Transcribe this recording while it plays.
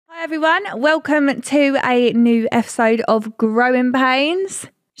everyone. Welcome to a new episode of Growing Pains.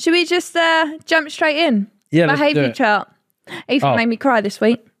 Should we just jump straight in? Yeah, Behaviour chart. Ethan made me cry this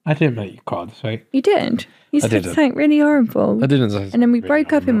week. I didn't make you cry this week. You did? You said something really horrible. I didn't. And then we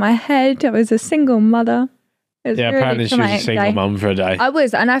broke up in my head. I was a single mother. Yeah, really apparently she was a single mum for a day. I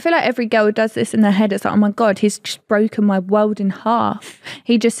was, and I feel like every girl does this in their head. It's like, oh my God, he's just broken my world in half.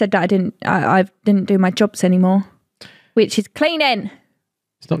 He just said that I didn't do my jobs anymore, which is cleaning.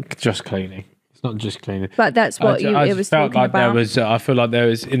 It's not just cleaning. It's not just cleaning. But that's what it was talking like about. I feel like there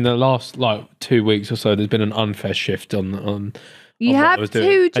was, in the last 2 weeks or so, there's been an unfair shift on You have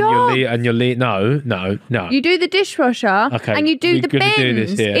two jobs. No. You do the dishwasher and you do the bins. Do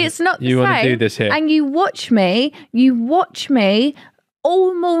this here. It's not the same. You want to do this here. And you watch me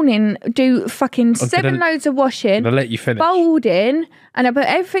all morning do fucking 7 loads of washing. I'll let you finish. Folding. And I put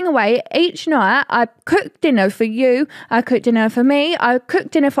everything away. Each night I cook dinner for you. I cook dinner for me. I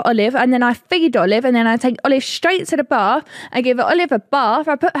cook dinner for Olive. And then I feed Olive. And then I take Olive straight to the bath. I give Olive a bath.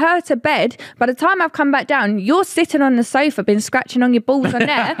 I put her to bed. By the time I've come back down, you're sitting on the sofa, been scratching on your balls on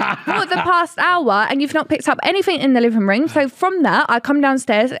there for the past hour. And you've not picked up anything in the living room. So from that, I come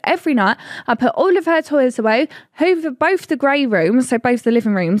downstairs every night. I put all of her toys away. Hoover both the grey rooms. So both the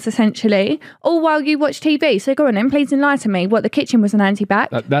living rooms, essentially. All while you watch TV. So go on then, please enlighten me. What, the kitchen was an anti-back?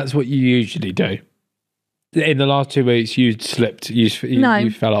 That's what you usually do. In the last 2 weeks, you slipped. You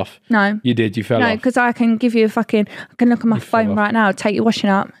fell off. No. You did. You fell off. No, because I can give you I can look at my phone right now, take your washing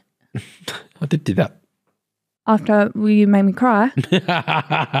up. I did do that. After you made me cry.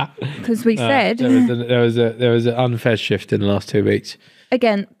 Because we said... There was an unfair shift in the last 2 weeks.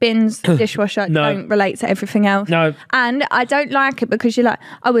 Again, bins, dishwasher don't relate to everything else. No. And I don't like it because you're like,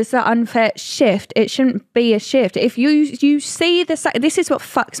 oh, it's an unfair shift. It shouldn't be a shift. If you see this is what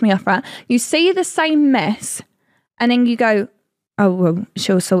fucks me off, right? You see the same mess and then you go, oh, well,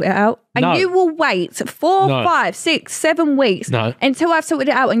 she'll sort it out. And you will wait 4, 5, 6, 7 weeks until I've sorted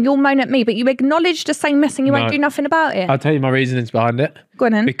it out and you'll moan at me, but you acknowledge the same mess and you won't do nothing about it. I'll tell you my reasonings behind it. Go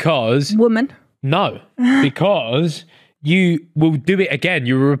on then. Because... Woman. No. Because... You will do it again.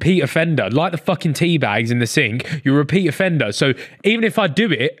 You're a repeat offender. Like the fucking tea bags in the sink, you're a repeat offender. So even if I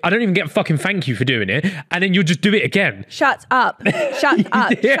do it, I don't even get a fucking thank you for doing it. And then you'll just do it again. Shut up. Shut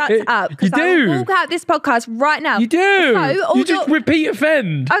up. Shut up. You do. I will walk out this podcast right now. You do. So, you just repeat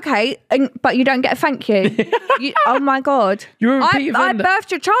offend. Okay, but you don't get a thank you. Oh my God. You're a repeat offender. I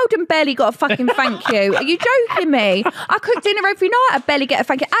birthed your child and barely got a fucking thank you. Are you joking me? I cook dinner every night. I barely get a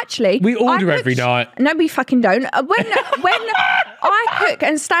thank you. Actually, we order every night. No, we fucking don't. When I cook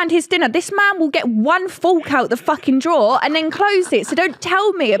and stand his dinner, this man will get one fork out the fucking drawer and then close it. So don't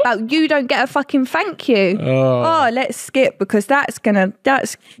tell me about you don't get a fucking thank you. Oh, let's skip because that's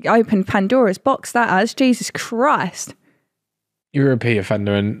open Pandora's box, that has. Jesus Christ. You're a repeat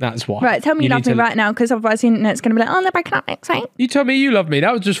offender and that's why. Right, tell me you love me right now because otherwise the internet's going to be like, oh, they're breaking up next week. You tell me you love me.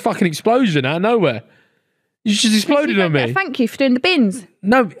 That was just fucking explosion out of nowhere. You just exploded on me. Thank you for doing the bins.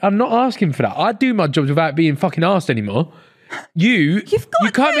 No, I'm not asking for that. I do my jobs without being fucking asked anymore. You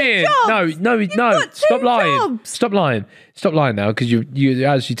come in. Jobs. No. Stop lying. Stop lying. Stop lying now because you're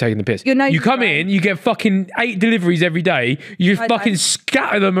actually taking the piss. You come in, you get fucking 8 deliveries every day. You fucking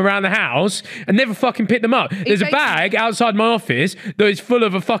scatter them around the house and never fucking pick them up. There's a bag outside my office that is full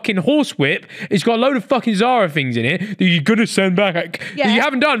of a fucking horsewhip. It's got a load of fucking Zara things in it that you're gonna send back that you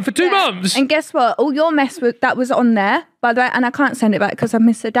haven't done for 2 months. And guess what? All your mess that was on there, by the way, and I can't send it back because I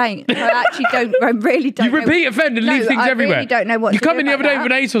missed a date. So I really don't. You repeat offend and leave things everywhere. I really don't know what you to come do in the other day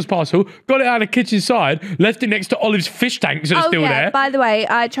with an ASOS parcel, got it out of the kitchen side, left it next to Olive's fish tanks that are still there. By the way,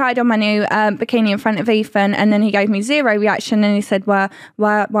 I tried on my new bikini in front of Ethan and then he gave me 0 reaction and he said, why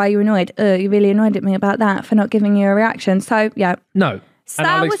are you annoyed? You really annoyed at me about that for not giving you a reaction. So, yeah. No.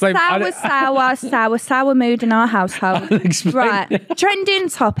 Sour mood in our household. Right. Trending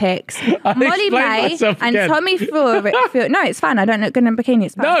topics. Molly May and Tommy Fury. No, it's fine. I don't look good in a bikini.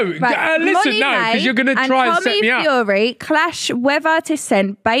 It's fine. No, listen, because you're going to try and set me up. Tommy Fury clash whether to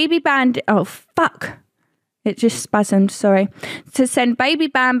send baby band... Oh, fuck. It just spasmed, sorry. To send baby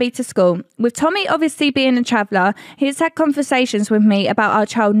Bambi to school. With Tommy obviously being a traveller, he's had conversations with me about our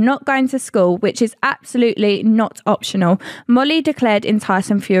child not going to school, which is absolutely not optional. Molly declared in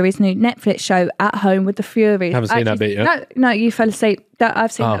Tyson Fury's new Netflix show, At Home with the Furies. Haven't seen that bit yet? No, you fell asleep.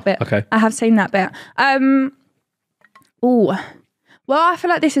 I've seen that bit. Okay. I have seen that bit. Well, I feel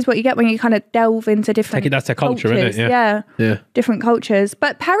like this is what you get when you kind of delve into different that's their culture, cultures. Isn't it? Yeah. Different cultures.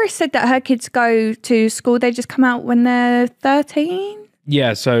 But Paris said that her kids go to school. They just come out when they're 13.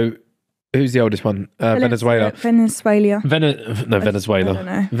 Yeah, so who's the oldest one? Venezuela. Venezuela.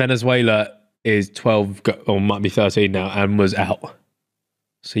 Venezuela is 12 or might be 13 now and was out.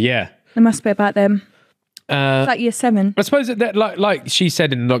 So yeah. It must be about them. It's like year 7. I suppose that like she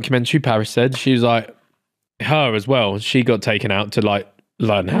said in the documentary, Paris said, she was like, her as well, she got taken out to like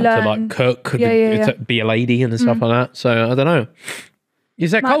learn how to like cook, be a lady and stuff like that. So I don't know.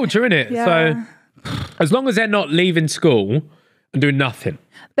 It's their culture, isn't it? Yeah. So as long as they're not leaving school and doing nothing.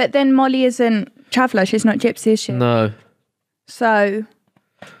 But then Molly isn't traveller. She's not gypsy, is she? No. So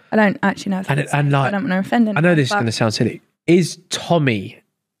I don't actually know. And like, I don't want to offend anyone. I know this is going to sound silly. Is Tommy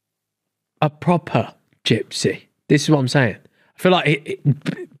a proper gypsy? This is what I'm saying. I feel like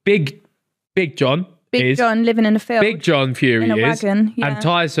Big John. John living in a field. Big John Fury in a wagon, and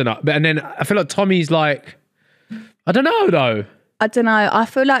Tyson up. And then I feel like Tommy's like, I don't know though. I don't know. I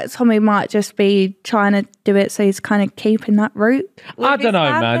feel like Tommy might just be trying to do it so he's kind of keeping that route. I don't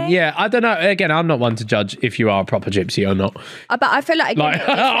know, man. Yeah, I don't know. Again, I'm not one to judge if you are a proper gypsy or not. But I feel like...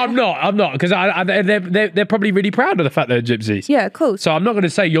 I'm not. Because they're probably really proud of the fact they're gypsies. Yeah, of course. So I'm not going to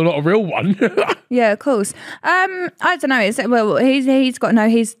say you're not a real one. Yeah, of course. I don't know. He's got to know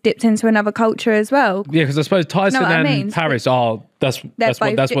he's dipped into another culture as well. Yeah, because I suppose Tyson and Paris are... That's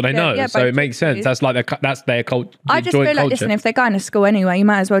what they know. So it makes sense. That's their culture. I just feel like, listen, if they're going to school anyway, you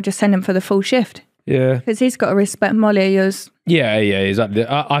might as well just send them for the full shift. Yeah. Because he's got to respect Molly. Yeah, exactly.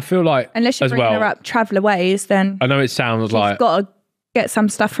 I feel like, unless you're bringing her up traveller ways, then... I know it sounds like... You've got to get some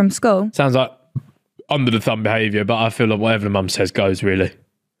stuff from school. Sounds like under the thumb behaviour, but I feel like whatever the mum says goes, really.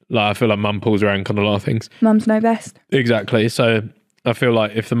 Like, I feel like mum pulls her ankle on a lot of things. Mums know best. Exactly. So I feel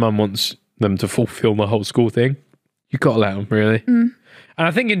like if the mum wants them to fulfil the whole school thing, you've got to let them, really. And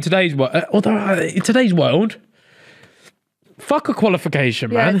I think in today's world, fuck a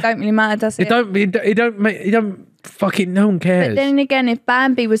qualification, man. Yeah, it don't really matter, does it? It don't fucking, no one cares. But then again, if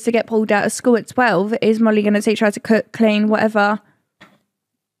Bambi was to get pulled out of school at 12, is Molly going to teach her how to cook, clean, whatever?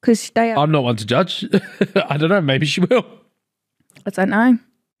 Because I'm not one to judge. I don't know, maybe she will. I don't know.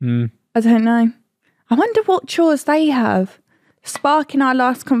 I don't know. I wonder what chores they have. Sparking our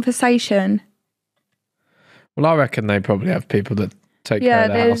last conversation. Well, I reckon they probably have people that take care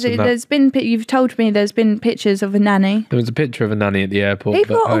of their house. Yeah, there's been. You've told me there's been pictures of a nanny. There was a picture of a nanny at the airport.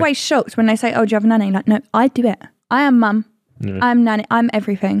 People are always shocked when they say, "Oh, do you have a nanny?" Like, no, I do it. I am mum. Yeah. I'm nanny. I'm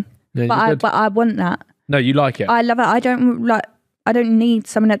everything. Yeah, but I want that. No, you like it. I love it. I don't need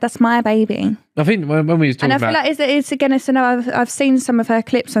someone that's my baby. I think when we was talking about... And I feel like it's again, I've seen some of her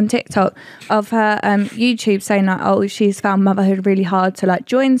clips on TikTok of her YouTube saying like, oh, she's found motherhood really hard to like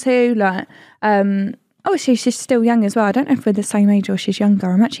join to, like, oh, she's still young as well. I don't know if we're the same age or she's younger.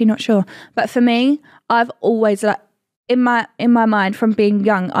 I'm actually not sure. But for me, I've always like, in my mind from being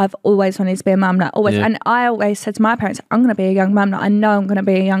young, I've always wanted to be a mum, like always. Yeah. And I always said to my parents, I'm going to be a young mum. Like, I know I'm going to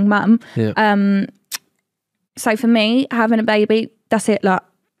be a young mum. Yeah. So for me, having a baby, that's it. Like,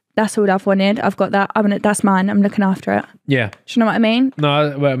 that's all I've wanted. I've got that. That's mine. I'm looking after it. Yeah. Do you know what I mean? No,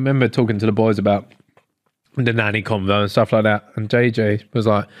 I remember talking to the boys about the nanny convo and stuff like that. And JJ was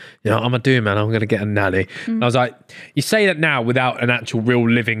like, I'm going to do it, man. I'm going to get a nanny. And I was like, you say that now without an actual real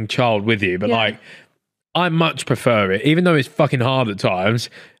living child with you. But like, I much prefer it. Even though it's fucking hard at times,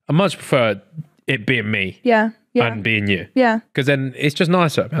 I much prefer it being me. Yeah. And being you. Yeah. Because then it's just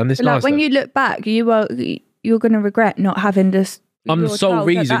nicer, man. It's nicer. When you look back, you're going to regret not having this. I'm the sole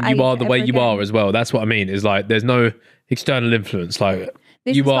reason you are the way you are as well. That's what I mean. Is like there's no external influence. Like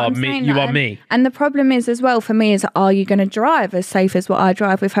you are me. You are me. And the problem is as well for me is, are you going to drive as safe as what I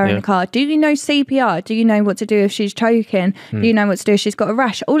drive with her in the car? Do you know CPR? Do you know what to do if she's choking? Do you know what to do if she's got a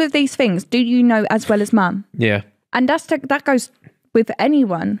rash? All of these things. Do you know as well as mum? Yeah. And that goes with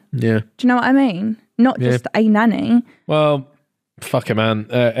anyone. Yeah. Do you know what I mean? Not just a nanny. Well, fuck it, man.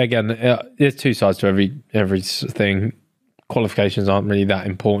 Again, there's two sides to every thing. Qualifications aren't really that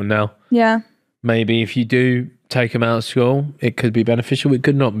important now. Yeah. Maybe if you do take them out of school, it could be beneficial. It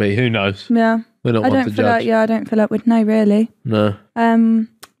could not be. Who knows? Yeah. We're not one to judge. I don't feel like we'd know, really. No.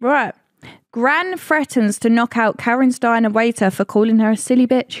 Right. Gran threatens to knock out Karen's Diner waiter for calling her a silly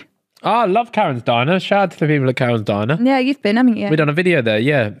bitch. Oh, I love Karen's Diner. Shout out to the people at Karen's Diner. Yeah, you've been, haven't you? We've done a video there,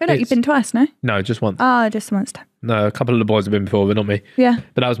 yeah. I feel like you've been twice, no? No, just once. Oh, just once. No, a couple of the boys have been before, but not me. Yeah.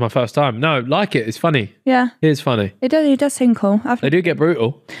 But that was my first time. No, like it. It's funny. Yeah. It is funny. It does seem cool. They do get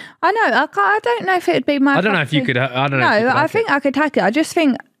brutal. I know. I don't know if it would be my... I don't know if you could... I don't know. No, I think I could take it. I just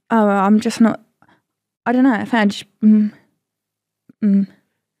think... Oh, I'm just not... I don't know. I think I just...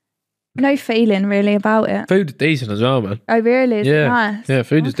 No feeling really about it. Food's decent as well, man. Oh, really? Is it nice? Yeah,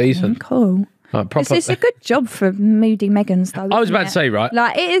 food is decent. Cool. It's a good job for Moody Meggans, though. I was about to say, right?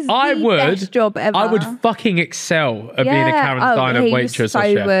 Like, it is best job ever. I would fucking excel at being a Karen's Diner waitress or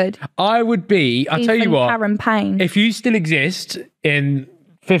chef. Would. I would be, I'll tell you what. Karen Paynes. If you still exist in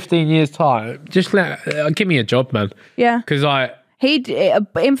 15 years' time, just give me a job, man. Yeah. Because He'd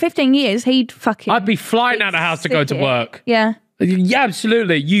in 15 years, he'd fucking. I'd be flying out of the house to go to work. Yeah. Yeah,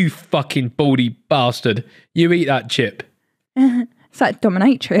 absolutely. You fucking baldy bastard. You eat that chip. It's like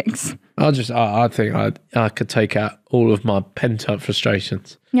dominatrix. I think I could take out all of my pent up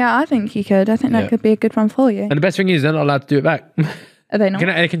frustrations. Yeah, I think you could. I think that could be a good one for you. And the best thing is they're not allowed to do it back. Are they not?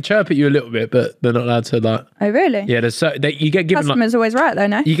 They can chirp at you a little bit, but they're not allowed to like. Oh really? Yeah, you get given customer's always right though,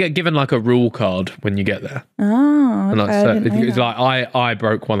 no? You get given like a rule card when you get there. Oh, okay. It's like I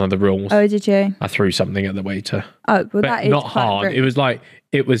broke one of the rules. Oh, did you? I threw something at the waiter. Oh, well, that is not hard. Rude.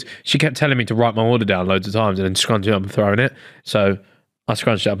 It was. She kept telling me to write my order down loads of times and then scrunching it up and throwing it. So I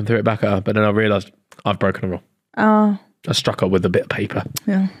scrunched it up and threw it back at her. But then I realised I've broken a rule. Oh. I struck her with a bit of paper.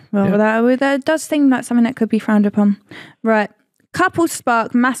 Yeah. Well, that does seem like something that could be frowned upon. Right. Couples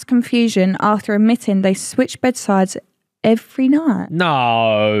spark mass confusion after admitting they switch bedsides every night.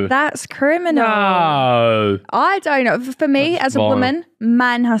 No. That's criminal. No. I don't know. For me, as a woman,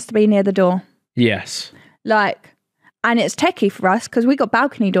 man has to be near the door. Yes. And it's techie for us because we got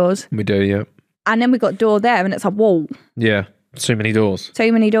balcony doors. We do, yeah. And then we got door there and it's a wall. Yeah. Too many doors.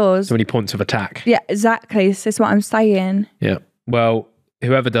 Too many doors. Too many points of attack. Yeah, exactly. This is what I'm saying. Yeah. Well,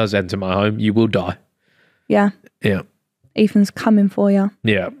 whoever does enter my home, you will die. Yeah. Yeah. Ethan's coming for you.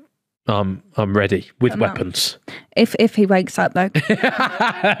 Yeah. I'm ready with weapons. If he wakes up though.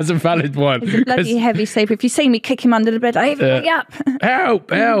 That's a valid one. He's a bloody heavy sleeper. If you see me kick him under the bed, wake up.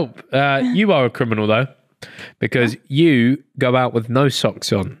 Help. You are a criminal though. Because you go out with no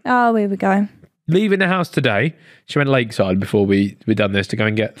socks on. Oh, here we go. Leaving the house today, she went lakeside before we done this to go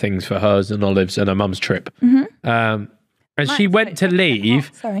and get things for hers and Olive's and her mum's trip. And she went to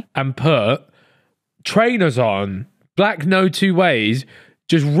leave and put trainers on, black no two ways,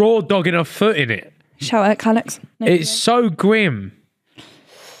 just raw dogging her foot in it. Shout out, Alex. It's so grim.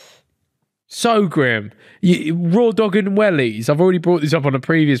 So grim. Raw dogging wellies. I've already brought this up on a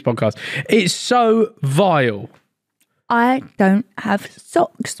previous podcast. It's so vile. I don't have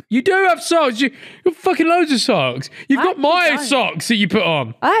socks. You do have socks. You've fucking loads of socks. You've got my socks that you put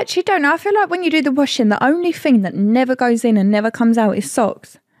on. I actually don't know. I feel like when you do the washing, the only thing that never goes in and never comes out is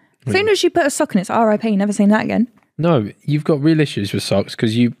socks. As soon as you put a sock in, it's RIP. Never seen that again. No, you've got real issues with socks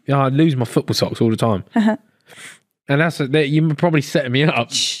because I lose my football socks all the time. And you're probably setting me up.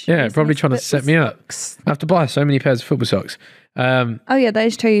 Yeah, probably trying to set me up. I have to buy so many pairs of football socks. Oh yeah, that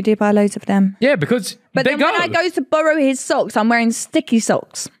is true. You do buy loads of them. Yeah, because but then when I go to borrow his socks, I'm wearing sticky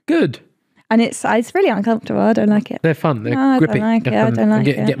socks. Good. And it's really uncomfortable. I don't like it. They're fun. They're grippy. I don't like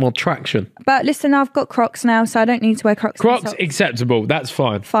it. Get more traction. But listen, I've got Crocs now, so I don't need to wear Crocs. Crocs acceptable. That's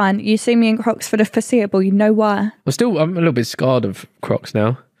fine. Fine. You see me in Crocs for the foreseeable. You know why? I'm a little bit scarred of Crocs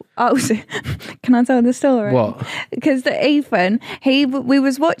now. Oh, so, can I tell the story? What? Because Ethan, we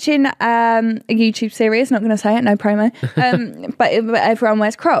was watching a YouTube series, not going to say it, no promo, but everyone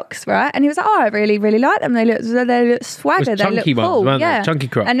wears Crocs, right? And he was like, oh, I really, really like them. They look swagger, they look cool. Ones, yeah. Chunky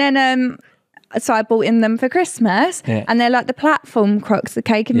Crocs. And then so I bought in them for Christmas, and they're like the platform Crocs, the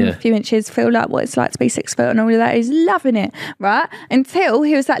cake in a few inches, feel like what it's like to be 6 foot and all of that. He's loving it, right? Until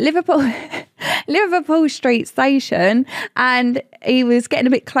he was at Liverpool Street Station, and he was getting a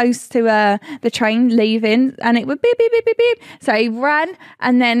bit close to the train leaving, and it would beep, beep, beep, beep, beep. So he ran,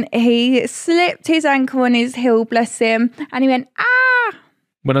 and then he slipped his ankle on his heel, bless him, and he went, ah!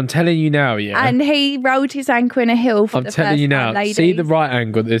 When I'm telling you now, yeah. And he rolled his ankle in a hill for I'm telling you now, see the right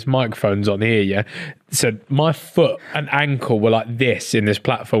angle that this microphone's on here, yeah? So my foot and ankle were like this in this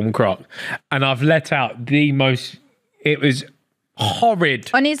platform Croc. And I've let out it was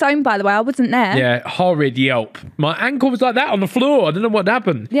horrid. On his own, by the way, I wasn't there. Yeah, horrid yelp. My ankle was like that on the floor. I don't know what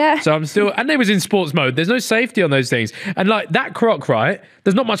happened. Yeah. So I'm still, and it was in sports mode. There's no safety on those things. And like that Croc, right?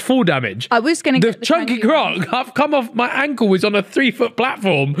 There's not much fall damage. I was going to get the chunky Croc. I've come off, my ankle was on a 3-foot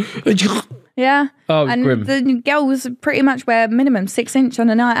platform. Yeah. Oh, and grim. The girls pretty much wear minimum 6 inch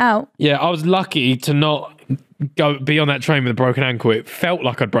on a night out. Yeah, I was lucky to not be on that train with a broken ankle. It felt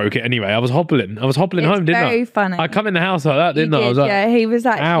like I'd broke it anyway. I was hobbling home, didn't I? Very funny. I come in the house like that, didn't I? I was like, yeah, he was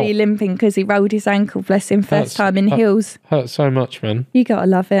actually limping because he rolled his ankle, bless him, first time in heels. Hurt so much, man. You gotta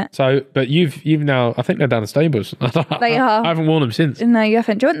love it. So, but you've now, I think they're down the stables. They are. I haven't worn them since. No, you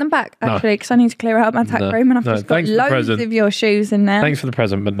haven't. Do you want them back, actually? Because I need to clear out my tack room and I've just got loads of your shoes in there. Thanks for the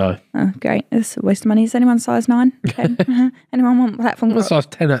present, but no. Oh, great. It's a waste of money. Is anyone size 9? 10? Anyone want platform? I'm size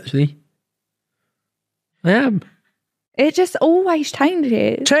 10, actually. I am. It just always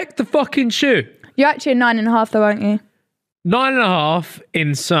changes. Check the fucking shoe. You're actually a 9.5 though, aren't you? 9.5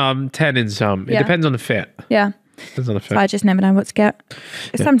 in some, 10 in some. It depends on the fit. Yeah. Depends on the fit. So I just never know what to get.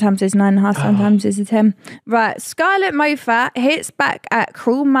 Yeah. Sometimes it's 9.5, sometimes it's a 10. Right. Scarlett Moffat hits back at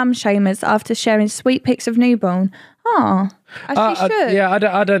cruel mum shamers after sharing sweet pics of newborn. Oh. As she should. Yeah,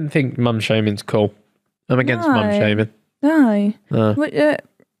 I don't think mum shaming's cool. I'm against mum shaming. No.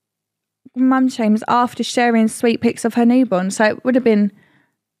 Mum shames after sharing sweet pics of her newborn, so it would have been.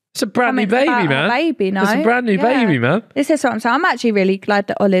 It's a brand new baby, man. Baby, no? It's a brand new baby, man. This is what I'm saying. I'm actually really glad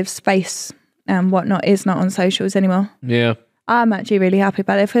that Olive's face and whatnot is not on socials anymore. Yeah. I'm actually really happy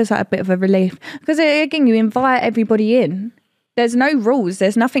about it. It feels like a bit of a relief. Because again, you invite everybody in. There's no rules.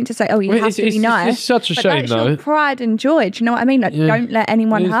 There's nothing to say, oh, you have to be nice. It's such a shame, though. Your pride and joy. Do you know what I mean? Like, don't let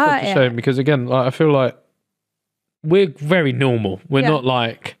anyone hurt it. It's such a shame because, again, like, I feel like we're very normal. We're not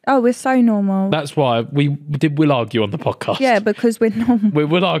like... Oh, we're so normal. That's why we'll argue on the podcast. Yeah, because we're normal. We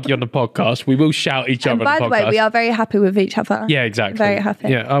will argue on the podcast. We will shout each other on the podcast. By the way, we are very happy with each other. Yeah, exactly. Very happy.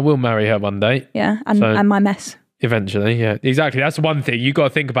 Yeah, I will marry her one day. Yeah, and my mess. Eventually, yeah, exactly. That's the one thing you got to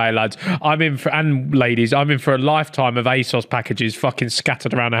think about it, lads. And ladies, I'm in for a lifetime of ASOS packages fucking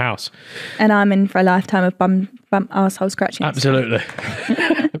scattered around the house. And I'm in for a lifetime of bum arsehole scratching. Absolutely.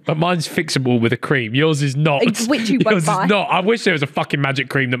 But mine's fixable with a cream. Yours is not. Which you won't buy. Yours is not. I wish there was a fucking magic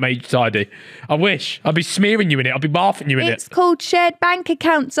cream that made you tidy. I wish. I'd be smearing you in it. I'd be bathing you in it. It's called shared bank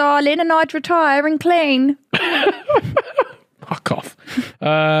account, darling, and I'd retire and clean. Fuck off.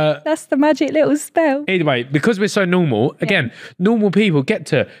 That's the magic little spell. Anyway, because we're so normal, again, normal people get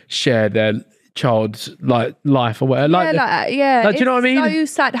to share their child's life or whatever. Do you know what I mean? So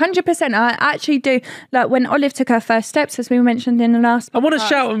sad. 100%. I actually do. Like when Olive took her first steps, as we mentioned in the last. I want to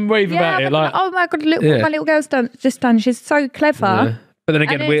shout and wave about it. Like, oh my god, look what my little girl's just done. She's so clever. Yeah. But then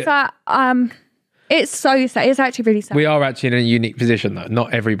again, it's so sad. It's actually really sad. We are actually in a unique position though.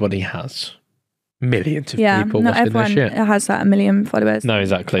 Not everybody has millions of people watching their shit. Not everyone has like 1 million followers. No,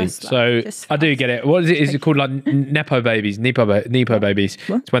 exactly. So I do get it. What is it? Is it called like Nepo babies? Nepo babies.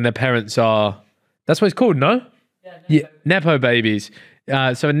 What? It's when their parents are... That's what it's called, no? Yeah, Nepo babies.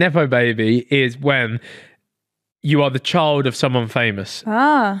 So a Nepo baby is when you are the child of someone famous.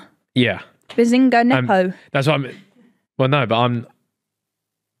 Ah. Yeah. Bazinga Nepo. That's what I'm... Well, no, but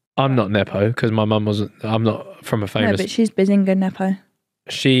I'm not Nepo because my mum wasn't... I'm not from a famous... No, but she's Bazinga Nepo.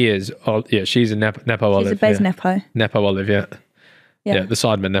 She is, she's a Nepo Olive. She's a Bez Nepo. Nepo Olive, yeah, the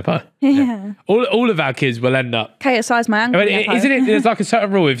Sidemen Nepo. Yeah. All of our kids will end up. Kate size my uncle. Nepo. Isn't it? There's like a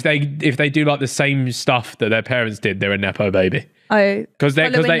certain rule if they do like the same stuff that their parents did, they're a Nepo baby. Oh,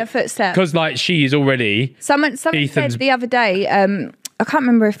 following the footsteps. Because like she is already. Someone said the other day. I can't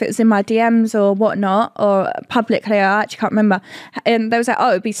remember if it was in my DMs or whatnot or publicly. I actually can't remember. And they was like,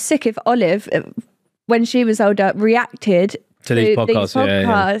 "Oh, it'd be sick if Olive, when she was older, reacted." To these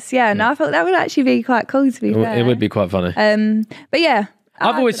podcasts, yeah. And I thought that would actually be quite cool. To be fair, it would be quite funny. But yeah,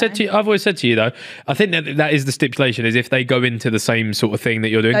 I've always said to you though. I think that is the stipulation: is if they go into the same sort of thing that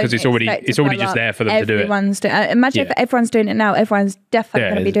you're doing, because it's already just there for them to do it. Imagine if everyone's doing it now. Everyone's definitely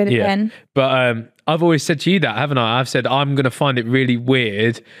going to be doing it then. But I've always said to you that, haven't I? I've said I'm going to find it really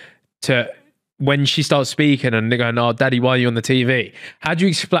weird to. When she starts speaking and they're going, "Oh, Daddy, why are you on the TV?" How do you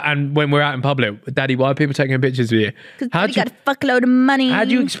explain? And when we're out in public, "Daddy, why are people taking pictures of you?" Because you got a fuckload of money. How do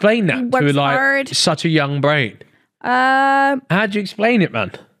you explain that to like such a young brain? How do you explain it,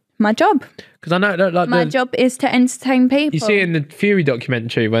 man? My job. Because I know, like, my job is to entertain people. You see it in the Fury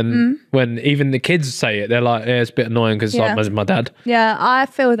documentary when even the kids say it, they're like, "Yeah, it's a bit annoying because like my dad." Yeah, I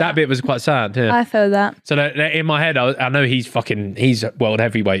feel that. That bit was quite sad. Yeah, I feel that. So in my head, I know he's world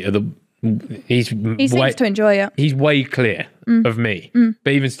heavyweight of the. He seems to enjoy it. He's way clear of me,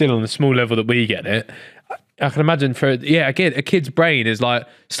 but even still on the small level that we get it, I can imagine a kid's brain is like,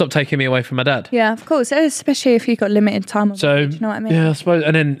 stop taking me away from my dad. Yeah, of course, especially if you've got limited time. So do you know what I mean? Yeah, I suppose.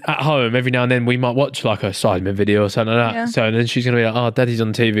 And then at home, every now and then we might watch like a Sidemen video or something like that. Yeah. So then she's gonna be like, "Oh, Daddy's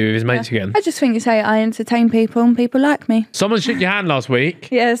on TV with his mates again." I just think you say I entertain people and people like me. Someone shook your hand last week.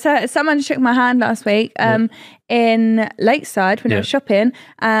 Yeah, so someone shook my hand last week. In Lakeside when I was shopping,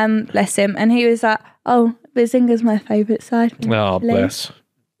 bless him, and he was like, "Oh, Bazinga's my favourite side." Oh, bless.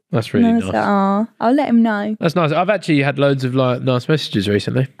 That's really nice. Like, oh, I'll let him know. That's nice. I've actually had loads of like nice messages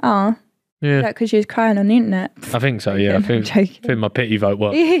recently. Oh, yeah. Because you was crying on the internet. I think so. Yeah, I think my pity vote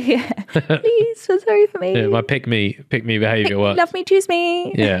worked. Yeah, please feel sorry for me. Yeah, my pick me behaviour worked. Love me, choose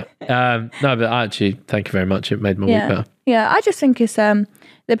me. Yeah. No, but actually, thank you very much. It made my week better. Yeah, I just think it's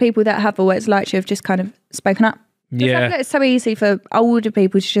the people that have always liked you have just kind of spoken up. Yeah, it's so easy for older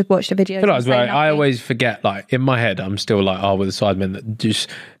people to just watch the videos. I always forget, like in my head, I'm still like, oh, with the Sidemen that just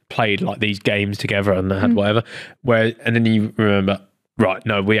played like these games together and had whatever. And then you remember, right?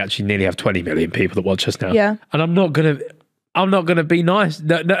 No, we actually nearly have 20 million people that watch us now. Yeah, and I'm not gonna be nice.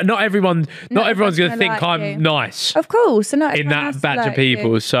 Not everyone's gonna think like I'm nice. Of course, in that batch of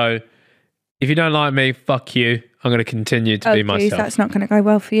people. So if you don't like me, fuck you. I'm gonna continue to be myself. That's not gonna go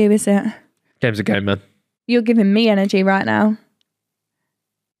well for you, is it? Game's a game, man. You're giving me energy right now.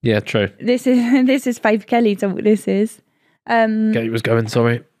 Yeah, true. This is Faith Kelly talk. This is. Gate was going.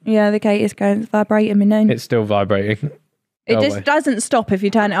 Sorry. Yeah, the gate is going. It's vibrating me now. It's still vibrating. It just doesn't stop if you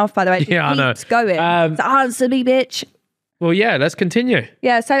turn it off. By the way, it I know. Keeps going. So answer me, bitch. Well, yeah. Let's continue.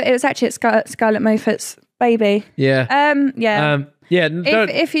 Yeah. So it was actually at Scarlett Moffett's baby. Yeah. Yeah. Yeah.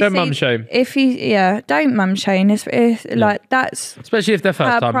 Don't mum shame. Don't mum shame. It's like that's especially if they're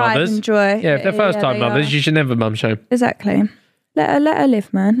first time mothers. And joy. Yeah, if they're first time mothers, you should never mum shame. Exactly. Let her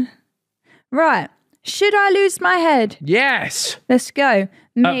live, man. Right. Should I lose my head? Yes. Let's go.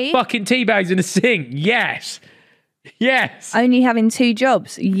 Me. Fucking teabags in a sink. Yes. Yes. Only having 2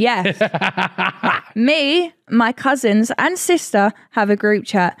 jobs. Yes. Me, my cousins and sister have a group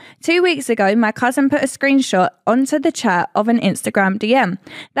chat. 2 weeks ago, my cousin put a screenshot onto the chat of an Instagram DM.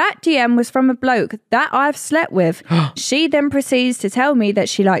 That DM was from a bloke that I've slept with. She then proceeds to tell me that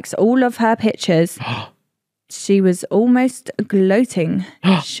she likes all of her pictures. She was almost gloating.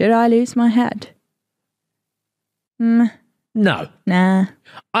 Should I lose my head? No. Nah.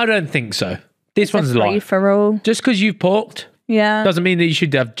 I don't think so. This one's like for all. Just because you've porked, doesn't mean that you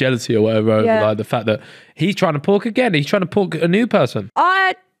should have jealousy or whatever over like the fact that he's trying to pork again. He's trying to pork a new person.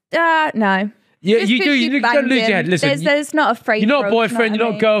 No. Yeah, you don't lose your head. Listen, there's not a free. You're not boyfriend.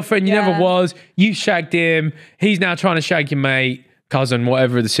 You're not girlfriend. You never was. You shagged him. He's now trying to shag your mate, cousin,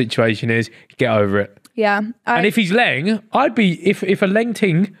 whatever the situation is. Get over it. Yeah. And if he's leng, I'd be if a leng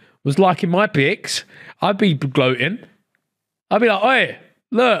ting was liking my pics, I'd be gloating. I'd be like, "Oi,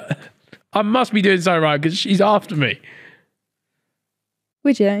 look, I must be doing something right because she's after me."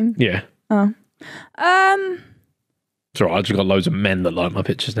 Would you? Yeah. Oh. It's all right. I just got loads of men that like my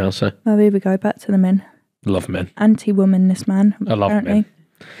pictures now. So. Oh, here we go. Back to the men. Love men. Anti-woman, this man. I love men.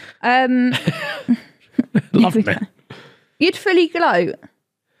 Love men. You'd fully gloat.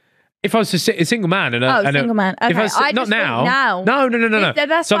 If I was a single man and a single man. Okay. If I was, not now. No.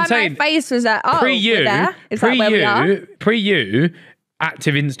 That's so why I'm saying, my face was at. Pre-you,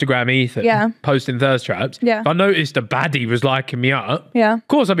 active Instagram Ethan, posting thirst traps. Yeah. If I noticed a baddie was liking me up. Yeah. Of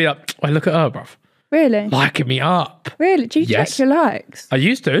course I'd be like, "Hey, look at her, bruv. Really? Liking me up. Really? Do you check your likes? I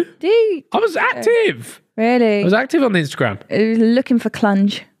used to. Do you? I was active. Really? I was active on the Instagram. Looking for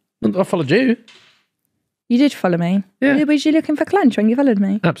clunge. I followed you. You did follow me. Yeah. Was you looking for clunge when you followed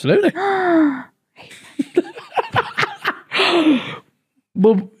me? Absolutely.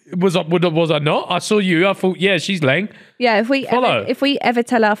 Well, was I not? I saw you. I thought, yeah, she's laying. Yeah, if we ever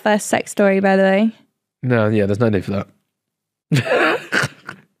tell our first sex story, by the way. No, yeah, there's no need for that.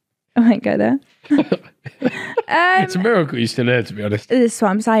 I won't go there. It's a miracle you're still here, to be honest. This is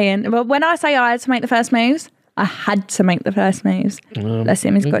what I'm saying. Well, when I say I had to make the first moves, I had to make the first moves. Bless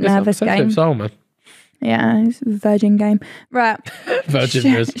him, he's got nervous game. Soul, man. Yeah, it's a virgin game. Right.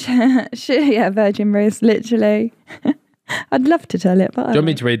 Virgin Riz. Yeah, virgin Riz, literally. I'd love to tell it, but do you want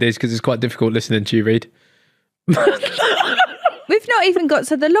me to read these? Because it's quite difficult listening to you read. We've not even got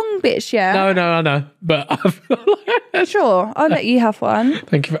to the long bits yet. No, I know. But sure, I'll let you have one.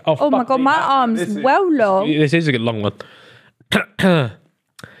 Thank you. Oh my God, my arm's well long. This is a good long one. Are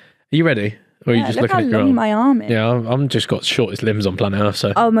you ready? Or are you just look looking how at long my arm is. Yeah, I'm just got shortest limbs on planet Earth.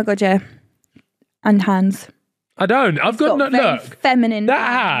 So. Oh my God, yeah. And hands. I don't. I've got no look. Feminine. That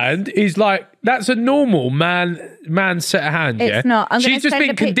hand is like that's a normal man set of hands. It's not. She's just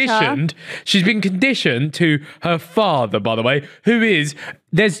been conditioned. She's been conditioned to her father, by the way,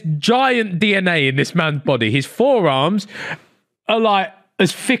 there's giant DNA in this man's body. His forearms are like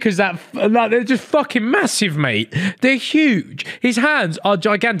as thick as that. Like they're just fucking massive, mate. They're huge. His hands are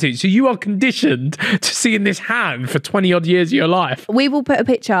gigantic. So you are conditioned to seeing this hand for 20 odd years of your life. We will put a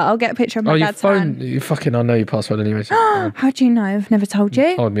picture. I'll get a picture of my dad's hand. You fucking, I know your password anyway. So, how do you know? I've never told you.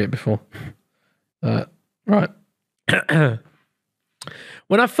 You told me it before. Right.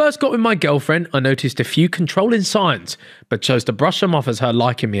 When I first got with my girlfriend, I noticed a few controlling signs, but chose to brush them off as her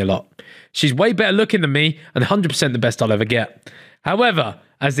liking me a lot. She's way better looking than me and 100% the best I'll ever get. However,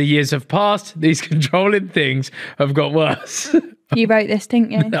 as the years have passed, these controlling things have got worse. You wrote this,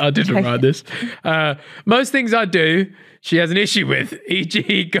 didn't you? I didn't write this. Most things I do, she has an issue with,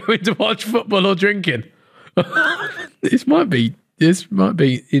 e.g. going to watch football or drinking. This might be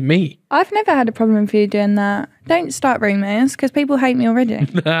me. I've never had a problem with you doing that. Don't start rumours because people hate me already.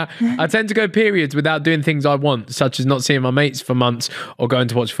 I tend to go periods without doing things I want, such as not seeing my mates for months or going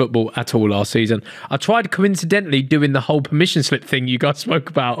to watch football at all last season. I tried coincidentally doing the whole permission slip thing you guys spoke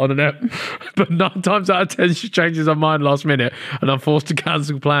about on an app, but 9 times out of 10 she changes her mind last minute and I'm forced to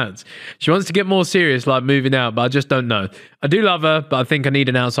cancel plans. She wants to get more serious, like moving out, but I just don't know. I do love her, but I think I need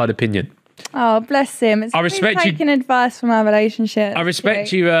an outside opinion. Oh, bless him. It's I respect taking advice from our relationship. I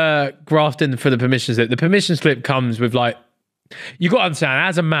respect you grafting for the permission slip. The permission slip comes with like, you got to understand,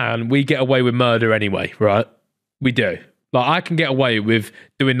 as a man, we get away with murder anyway, right? We do. Like, I can get away with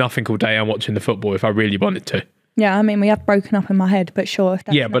doing nothing all day and watching the football if I really wanted to. Yeah, I mean, we have broken up in my head, but sure.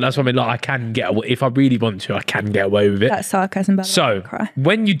 Yeah, but that's what I mean. Like, I can get away, if I really want to, I can get away with it. That's sarcasm, by the way. So,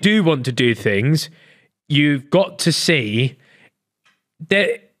 when you do want to do things, you've got to see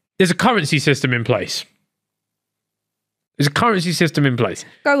there's a currency system in place. There's a currency system in place.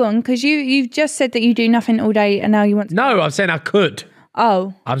 Go on, because you've just said that you do nothing all day and now you want to... No, I'm saying I could.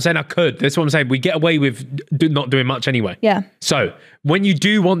 Oh. I'm saying I could. That's what I'm saying. We get away with not doing much anyway. Yeah. So, when you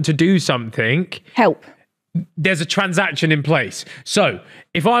do want to do something... Help. There's a transaction in place. So,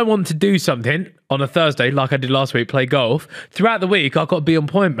 if I want to do something on a Thursday, like I did last week, play golf, throughout the week, I've got to be on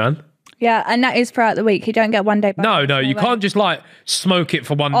point, man. Yeah, and that is throughout the week. You don't get one day back. No, you can't just like smoke it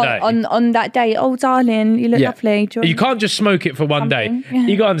for one day. On that day, oh, darling, you look lovely. You can't just smoke it for one day. Yeah.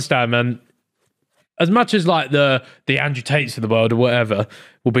 You got to understand, man. As much as like the Andrew Tates of the world or whatever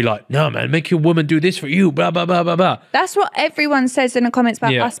will be like, no, man, make your woman do this for you, blah, blah, blah, blah, blah. That's what everyone says in the comments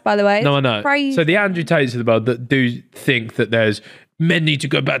about us, by the way. No, I know. Crazy. So the Andrew Tates of the world that do think that there's men need to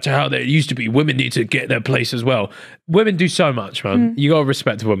go back to how they used to be. Women need to get their place as well. Women do so much, man. You got to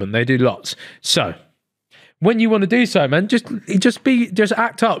respect a woman. They do lots. So when you want to do so, man, just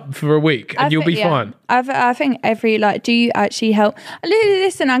act up for a week and you'll be fine. I think do you actually help?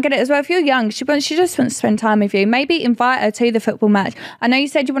 Listen, I get it as well. If you're young, she just wants to spend time with you. Maybe invite her to the football match. I know you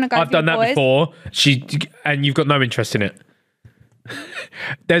said you want to go. I've done that before. And you've got no interest in it.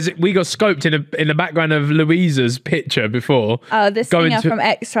 We got scoped in the background of Louisa's picture before. Oh, the singer from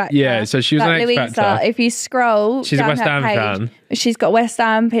X Factor. Yeah, so she was an X Factor. If you scroll, she's a West Ham fan. She's got West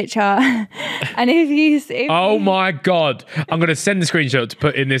Ham picture, and oh my god, I'm gonna send the screenshot to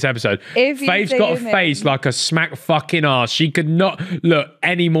put in this episode. Faith's got a face like a smack fucking arse. She could not look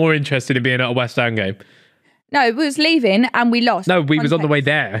any more interested in being at a West Ham game. No, it was leaving and we lost. No, we was on the way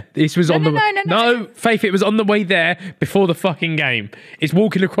there. This was on the way. No, Faith, it was on the way there before the fucking game. It's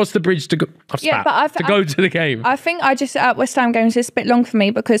walking across the bridge to go to the game. I think I just at West Ham games it's a bit long for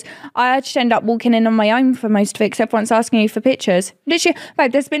me because I just end up walking in on my own for most of it, except once asking you for pictures. Literally,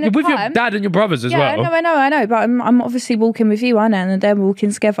 babe, there's been a time with your dad and your brothers as well. Yeah, I know, but I'm obviously walking with you, aren't I? And they're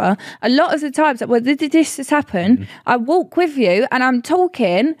walking together. A lot of the times that this has happened, I walk with you and I'm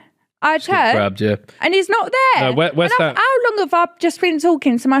talking. I turn, and he's not there. No, how long have I just been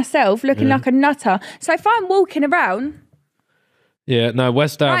talking to myself, looking like a nutter? So if I'm walking around,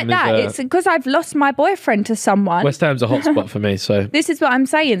 West Ham like that, it's because I've lost my boyfriend to someone. West Ham's a hotspot for me. So this is what I'm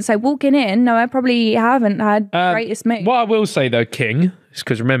saying. So walking in, no, I probably haven't had the greatest mood. What I will say though, King, is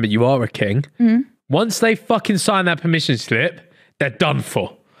because remember you are a king. Mm-hmm. Once they fucking sign that permission slip, they're done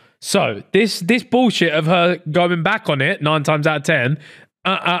for. So this bullshit of her going back on it 9 times out of 10.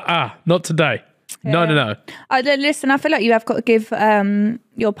 Not today. Yeah. No. Listen, I feel like you have got to give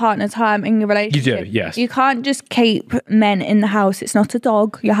your partner time in your relationship. You do, yes. You can't just keep men in the house. It's not a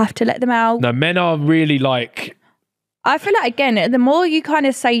dog. You have to let them out. No, men are really like... I feel like, again, the more you kind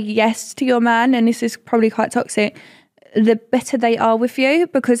of say yes to your man, and this is probably quite toxic, the better they are with you,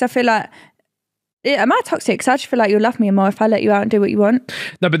 because I feel like... Am I toxic? Because I just feel like you'll love me more if I let you out and do what you want.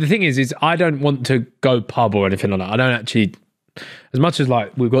 No, but the thing is I don't want to go pub or anything like that. I don't actually... As much as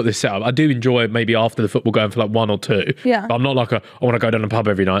like we've got this set up, I do enjoy maybe after the football going for like 1 or 2. Yeah. But I'm not like I want to go down to the pub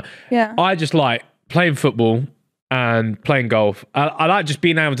every night. Yeah. I just like playing football and playing golf. I like just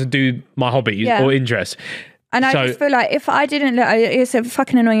being able to do my hobbies or interests. And I just feel like if I didn't, it's a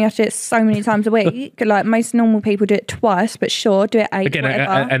fucking annoying. You have to do it so many times a week. Like most normal people do it twice, but sure, do it 8. Again,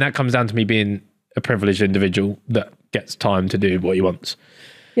 and that comes down to me being a privileged individual that gets time to do what he wants.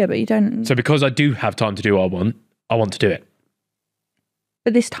 Yeah, but you don't. So because I do have time to do what I want to do it.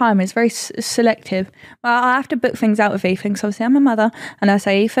 But this time is very selective. Well, I have to book things out with Ethan because obviously I'm a mother. And I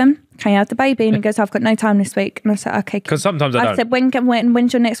say, Ethan, can you have the baby? And he goes, I've got no time this week. And I say, okay. Because sometimes I don't. said,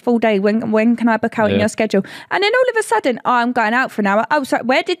 when's your next full day? When can I book out in your schedule? And then all of a sudden, I'm going out for an hour. Oh, sorry,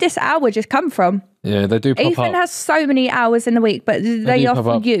 where did this hour just come from? Yeah, they do pop up. Ethan has so many hours in the week, but they are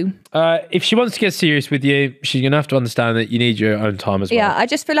for you. If she wants to get serious with you, she's going to have to understand that you need your own time as well. Yeah, I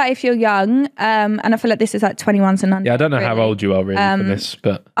just feel like if you're young, and I feel like this is like 21s and under. Yeah, I don't know how old you are really for this,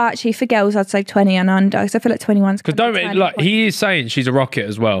 but... Actually, for girls, I'd say 20 and under, because I feel like 21's... Because he is saying she's a rocket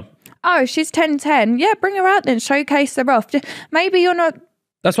as well. Oh, she's 10-10. Yeah, bring her out then, showcase her off. Maybe you're not...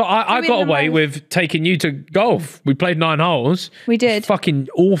 That's what I got away with taking you to golf. We played 9 holes. We did. It's fucking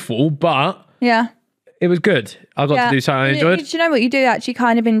awful, but... Yeah. it was good. I got to do something I enjoyed. Do you know what? You do actually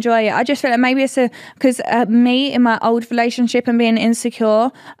kind of enjoy it. I just feel like maybe it's because me in my old relationship and being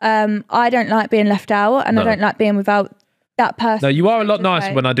insecure, I don't like being left out, and I don't like being without that person. No, you are a lot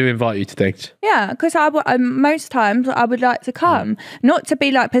nicer when I do invite you to things. Yeah, because most times I would like to come, not to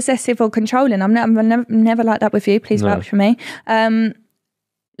be like possessive or controlling. I'm never like that with you. Please vouch for me.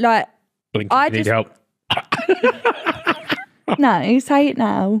 Like, Blinky, I just need help. No, say it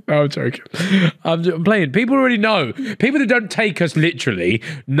now. Oh, I'm joking. I'm playing. People already know. People that don't take us literally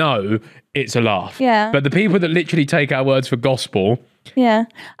know it's a laugh. Yeah. But the people that literally take our words for gospel,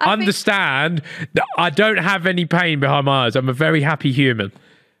 understand that I don't have any pain behind my eyes. I'm a very happy human.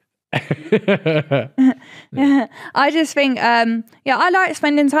 I just think I like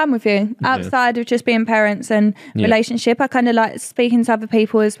spending time with you outside of just being parents and relationship. I kind of like speaking to other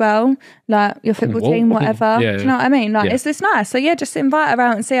people as well, like your football team, whatever. Do you know what I mean? Like it's just nice. So just invite her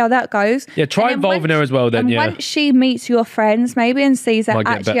out and see how that goes. Try involving her as well then. And once she meets your friends maybe and sees they're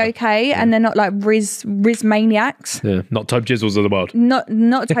actually okay and they're not like riz maniacs. Not Tobe Jizzles of the world. Not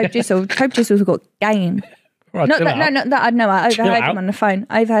Tobe Jizzle. Tobe Jizzle's got game. Right, not that I know. I overheard him on the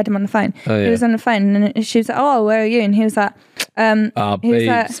phone. He was on the phone and she was like, "Oh, where are you?" And he was like,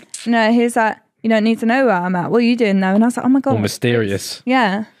 he was like, "You don't need to know where I'm at. What are you doing now?" And I was like, "Oh my god." Mysterious.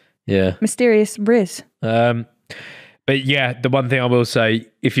 Yeah. Mysterious Riz. But the one thing I will say,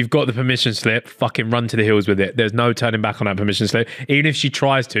 if you've got the permission slip, fucking run to the hills with it. There's no turning back on that permission slip. Even if she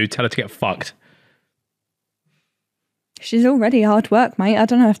tries to, tell her to get fucked. She's already hard work, mate. I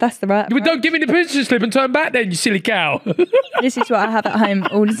don't know if that's the right. But don't give me the permission slip and turn back then, you silly cow. This is what I have at home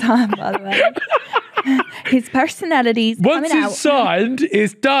all the time, by the way. His personality's Once coming out. it's signed,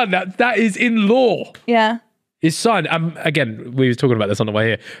 it's done. That is in law. Yeah. It's signed. Again, we were talking about this on the way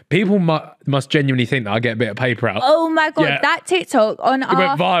here. People must genuinely think that I get a bit of paper out. Oh my God, that TikTok on our...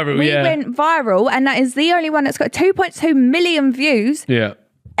 went viral, We went viral, and that is the only one that's got 2.2 million views. Yeah.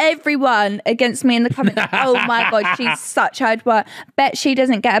 Everyone against me in the comments. Oh my God, she's such hard work. Bet she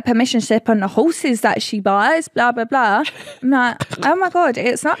doesn't get a permission slip on the horses that she buys, blah, blah, blah. I'm like, oh my God,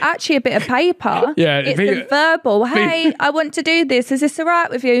 it's not actually a bit of paper. It's a verbal. Hey, I want to do this. Is this all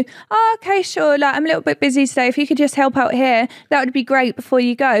right with you? Oh, okay, sure. Like, I'm a little bit busy today. If you could just help out here, that would be great before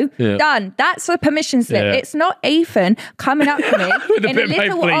you go. Yeah. Done. That's a permission slip. Yeah. It's not Ethan coming up to me in a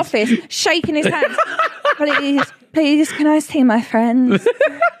little office, shaking his hands. Please, can I see my friends?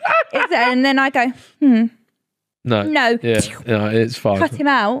 And then I go, No. Yeah, it's fine. Cut him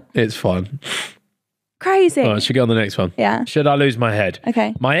out. It's fine. Crazy. All right, should we get on the next one? Yeah. Should I lose my head?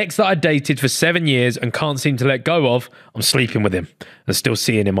 Okay. My ex that I dated for 7 years and can't seem to let go of, I'm sleeping with him and still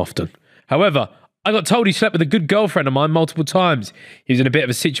seeing him often. However, I got told he slept with a good girlfriend of mine multiple times. He was in a bit of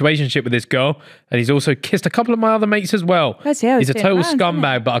a situationship with this girl, and he's also kissed a couple of my other mates as well. He's a total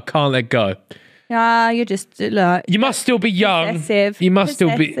scumbag, but I can't let go. You're just like... You must still be young. You must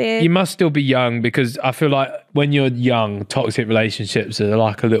still be young, because I feel like when you're young, toxic relationships are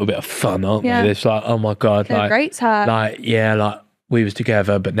like a little bit of fun, aren't they? It's like, oh my God. They're great time. Like we was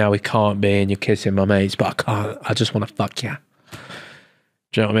together, but now we can't be, and you're kissing my mates, but I can't. I just want to fuck you.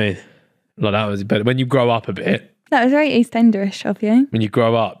 Do you know what I mean? Like that was, but when you grow up a bit... That was very EastEnderish of you. When you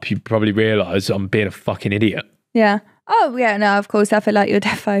grow up, you probably realise I'm being a fucking idiot. Yeah. Oh, yeah, no, of course. I feel like you're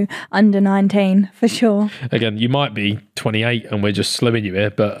defo under 19, for sure. Again, you might be 28 and we're just slowing you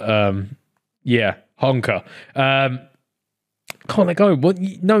here, but honker. Can't let go. What?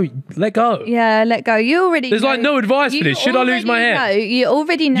 No, let go. Yeah, let go. You already There's like no advice for this. Should I lose my head? No, you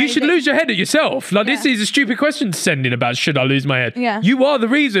already know. You should lose your head at yourself. Like this is a stupid question to send in about should I lose my head. Yeah. You are the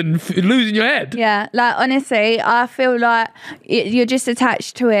reason for losing your head. Yeah, like honestly, I feel like you're just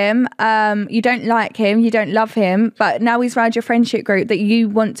attached to him. You don't like him. You don't love him. But now he's around your friendship group that you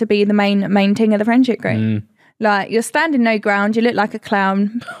want to be the main thing of the friendship group. Like, you're standing no ground. You look like a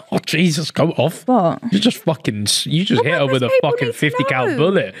clown. Oh, Jesus, go off. What? You just hit her with a fucking 50 cal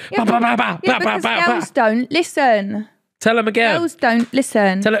bullet. Because girls don't listen. Tell them again. Girls don't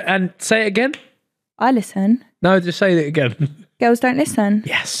listen. Tell it and say it again. I listen. No, just say it again. Girls don't listen.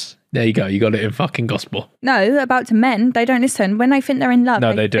 Yes. There you go. You got it in fucking gospel. No, about to men, they don't listen. When they think they're in love,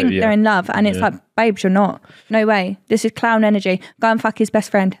 they think they're in love. And it's like, babes, you're not. No way. This is clown energy. Go and fuck his best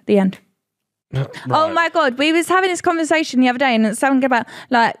friend. The end. Right. Oh my God, we was having this conversation the other day, and it's something about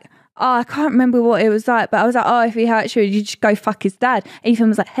like, I can't remember what it was like, but I was like, if he hurts you, you just go fuck his dad. Ethan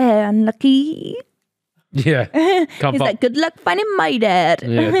was like, hey, unlucky. Yeah. He's like, good luck finding my dad.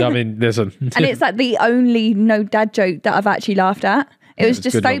 Yeah, I mean, listen. And it's like the only no dad joke that I've actually laughed at. It was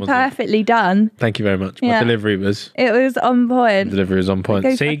just so perfectly done. Thank you very much. My delivery was... It was on point. The delivery was on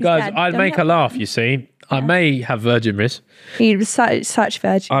point. See, guys, I'd make her laugh, you see. I may have virgin wrist. He was such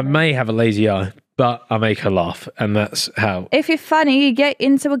virgin. I may have a lazy eye, but I make her laugh, and that's how. If you're funny, you get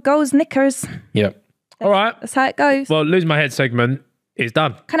into a girl's knickers. Yep. All right. That's how it goes. Well, Lose My Head segment is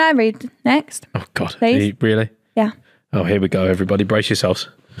done. Can I read next? Oh, God. Please? Really? Yeah. Oh, here we go, everybody. Brace yourselves.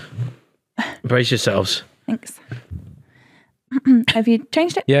 Brace yourselves. Thanks. Have you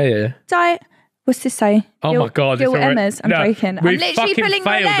changed it? Yeah. Diet. What's this say? Oh my God! Dilemmas. I'm joking. I'm literally pulling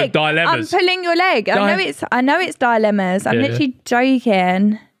your leg. I'm pulling your leg. I know it's dilemmas. I'm literally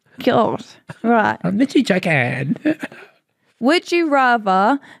joking. God. Right. I'm literally joking. Would you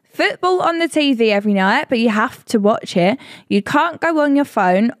rather football on the TV every night, but you have to watch it? You can't go on your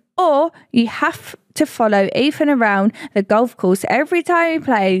phone, or you have to follow Ethan around the golf course every time he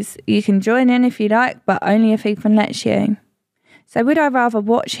plays. You can join in if you like, but only if Ethan lets you. So would I rather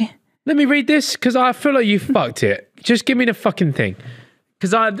watch it? Let me read this, because I feel like you fucked it. Just give me the fucking thing.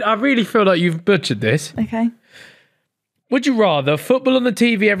 Because I really feel like you've butchered this. Okay. Would you rather football on the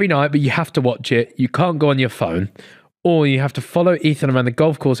TV every night, but you have to watch it, you can't go on your phone, or you have to follow Ethan around the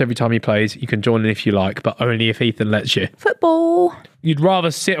golf course every time he plays, you can join in if you like, but only if Ethan lets you? Football. You'd rather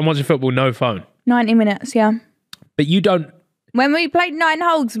sit and watch a football, no phone? 90 minutes, yeah. But you don't... When we played 9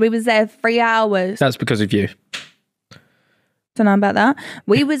 holes, we was there 3 hours. That's because of you. Don't know about that.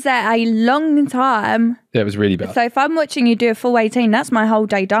 We was there a long time. Yeah, it was really bad. So if I'm watching you do a full 18, that's my whole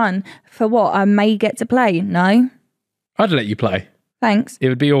day done. For what? I may get to play. No. I'd let you play. Thanks. It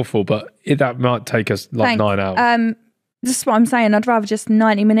would be awful, but that might take us like 9 hours. This is what I'm saying. I'd rather just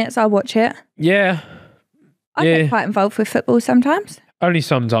 90 minutes. I'll watch it. Yeah. I get quite involved with football sometimes. Only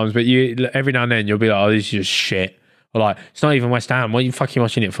sometimes, but you every now and then you'll be like, oh, this is just shit. Or like, it's not even West Ham. What are you fucking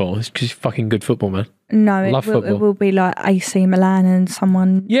watching it for? It's because it's fucking good football, man. No, it will be like AC Milan and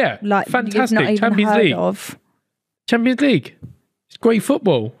someone. Yeah, like fantastic. Not even Champions heard League. Of. Champions League. It's great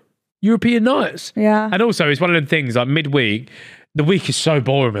football. European nights. Yeah. And also, it's one of them things like midweek. The week is so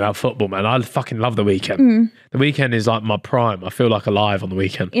boring without football, man. I fucking love the weekend. The weekend is like my prime. I feel like alive on the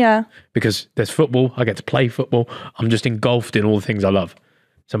weekend. Yeah. Because there's football. I get to play football. I'm just engulfed in all the things I love.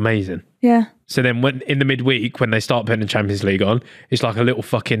 It's amazing. Yeah. So then when in the midweek, when they start putting the Champions League on, it's like a little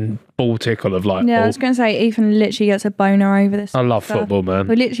fucking ball tickle of like... Yeah, I was going to say, Ethan literally gets a boner over this. I love football, man.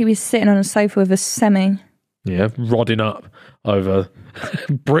 We'll literally be sitting on a sofa with a semi. Yeah, rodding up over...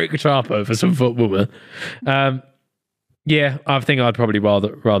 bricked up over some football, man. Yeah, I think I'd probably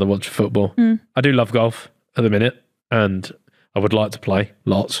rather watch football. I do love golf at the minute, and I would like to play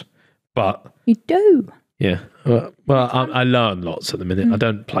lots, but... You do? Yeah. Well, I learn lots at the minute. I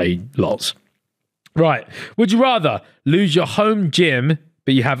don't play lots. Right. Would you rather lose your home gym,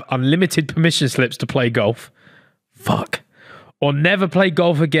 but you have unlimited permission slips to play golf? Fuck. Or never play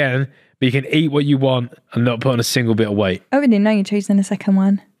golf again, but you can eat what you want and not put on a single bit of weight? I already know you're choosing the second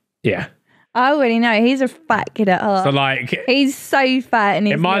one. Yeah. I already know. He's a fat kid at heart. So like... He's so fat in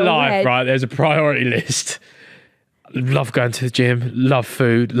his in my life, head. right, there's a priority list. Love going to the gym, love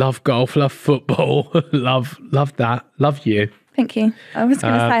food, love golf, love football, love that, love you. Thank you. I was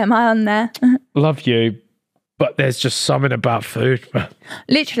going to say, am I on there? Love you, but there's just something about food.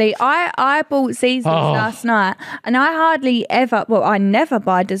 Literally, I bought Caesars last night, and I hardly ever, well, I never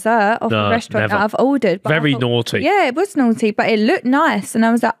buy dessert off a restaurant that I've ordered. But Very naughty. Yeah, it was naughty, but it looked nice, and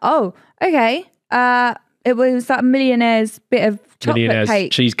I was like, oh, okay. It was that Millionaire's bit of chocolate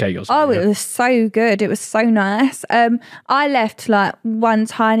cake. Cheesecake or something. Oh, it was so good. It was so nice. I left like one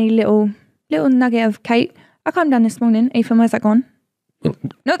tiny little nugget of cake. I come down this morning. Ethan, where's that gone?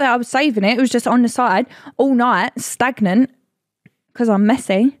 Not that I was saving it. It was just on the side all night, stagnant, because I'm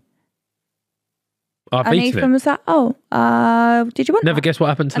messy. I've eaten Ethan was like, did you want Never that? guess what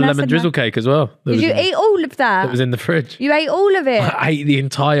happened to the lemon drizzle cake as well. Did you eat all of that? It was in the fridge. You ate all of it? I ate the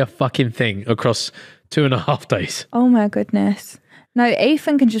entire fucking thing across 2.5 days. Oh my goodness. No,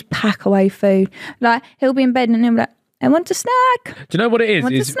 Ethan can just pack away food. Like, he'll be in bed and he'll be like, I want a snack. Do you know what it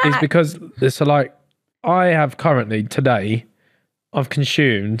is? It's because it's like, I have currently, today, I've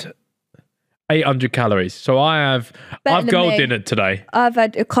consumed 800 calories. So I've gold dinnered today. I've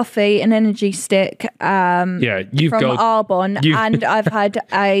had a coffee, an energy stick. You've from Arbonne, and I've had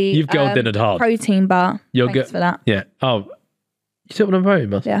a you've gold dinnered hard protein bar. Thanks for that. Yeah. Oh, you took one on protein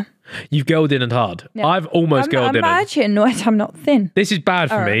bar? Yeah. You've gold dinnered hard. Yeah. I've almost gold dinnered. I'm actually annoyed I'm not thin. This is bad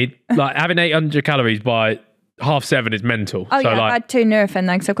for me. Like having 800 calories by 7:30 is mental. Oh, so yeah, I've had 2 Nurofen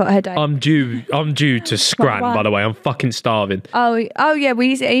though because I've got a headache. I'm due to scran, by the way. I'm fucking starving. Oh yeah.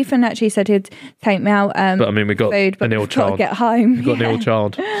 Ethan actually said he'd take me out. But I mean, we got food, an ill child. Get home. We've got an ill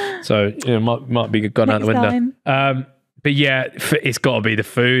child, so might be gone out the window. But yeah, it's got to be the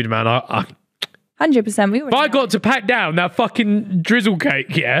food, man. 100%. If I got to pack down that fucking drizzle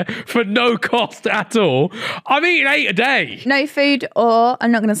cake, yeah, for no cost at all, I'm eating 8 a day. No food or,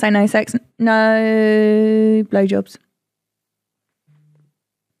 I'm not going to say no sex, no blowjobs.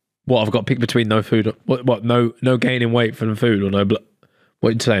 What, I've got to pick between no food, what no gaining weight from food or no what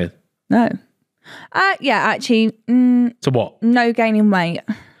are you saying? No. Yeah, actually. So what? No gaining weight.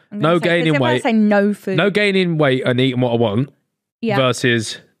 No gaining weight. I say no food. No gaining weight and eating what I want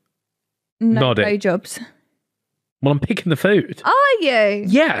versus no blowjobs. Well, I'm picking the food. Are you?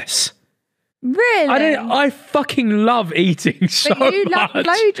 Yes. Really? I fucking love eating so much. But you love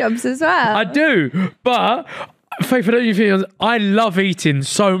blowjobs as well. I do, but Faith, I don't you think I love eating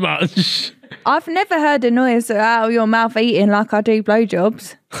so much. I've never heard a noise out of your mouth eating like I do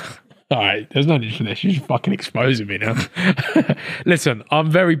blowjobs. All right, there's no need for this. You're fucking exposing me now. Listen, I'm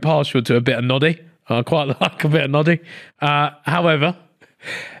very partial to a bit of noddy. I quite like a bit of noddy. However,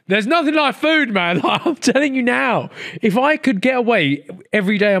 there's nothing like food, man. Like, I'm telling you now. If I could get away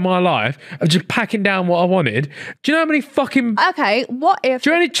every day of my life of just packing down what I wanted, do you know how many fucking... Okay, what if... Do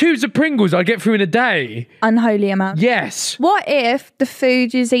you know how many tubes of Pringles I get through in a day? Unholy amount. Yes. What if the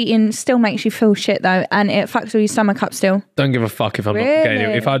food you're eating still makes you feel shit, though, and it fucks all your stomach up still? Don't give a fuck if I'm not gaining.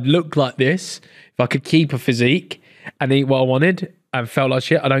 If I'd look like this, if I could keep a physique and eat what I wanted... and felt like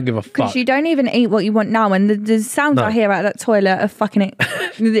shit, I don't give a fuck. Because you don't even eat what you want now, and the sounds I hear out of that toilet are fucking...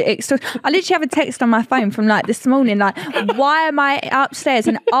 I literally have a text on my phone from like this morning, like, why am I upstairs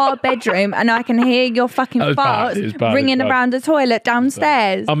in our bedroom and I can hear your fucking farts ringing around the toilet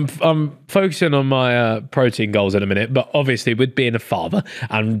downstairs? I'm focusing on my protein goals in a minute, but obviously with being a father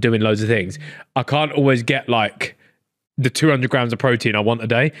and doing loads of things, I can't always get like the 200 grams of protein I want a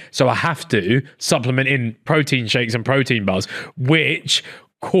day. So I have to supplement in protein shakes and protein bars, which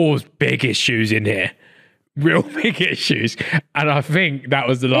cause big issues in here. Real big issues. And I think that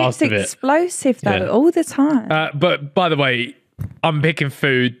was the last of it. It's explosive though, all the time. But by the way, I'm picking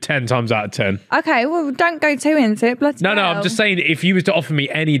food 10 times out of 10. Okay, well, don't go too into it. Bloody no, I'm just saying, if you was to offer me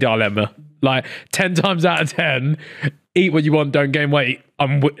any dilemma, like 10 times out of 10, eat what you want, don't gain weight,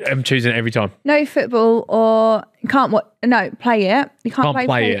 I'm choosing it every time. No football or play it. You can't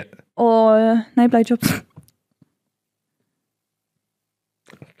play it. Or no blowjobs.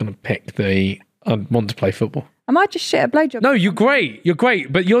 I'm going to pick I want to play football. I might just shit a blowjob. No, you're great. You're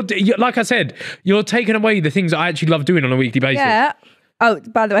great. But you're like I said, you're taking away the things I actually love doing on a weekly basis. Yeah. Oh,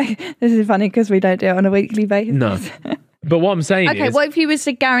 by the way, this is funny because we don't do it on a weekly basis. No. But what I'm saying is... Okay, what if you was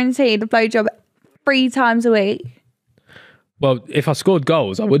to guarantee the blowjob 3 times a week? Well, if I scored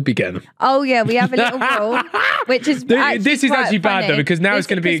goals, I would be getting them. Oh, yeah, we have a little rule, which is this is actually bad, though, because now it's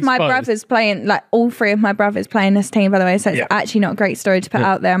going to be exposed. My brother's playing, like, all 3 of my brothers playing this team, by the way, so it's actually not a great story to put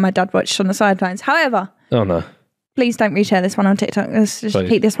out there, and my dad watched on the sidelines. However... Oh, no. Please don't reshare this one on TikTok. Let's just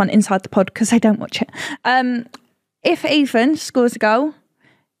keep this one inside the pod, because I don't watch it. If Ethan scores a goal...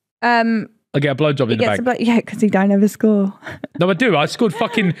 I get a blowjob in the bag. Yeah, because he don't ever score. No, I do. I scored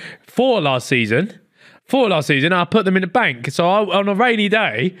fucking 4 last season. 4 last season. I put them in the bank. So on a rainy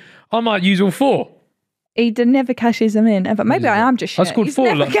day, I might use all 4. He never cashes them in. But maybe I am just shit. I scored 4.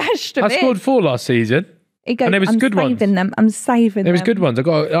 I scored 4 last season. He goes, and there was good ones. I'm saving them. There was good ones.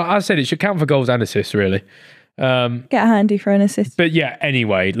 I said it should count for goals and assists, really. Get handy for an assist. But yeah,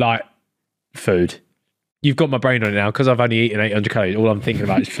 anyway, like food. You've got my brain on it now because I've only eaten 800 calories. All I'm thinking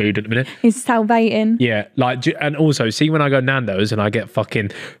about is food at the minute. He's salivating. Yeah, like, and also, see when I go Nando's and I get fucking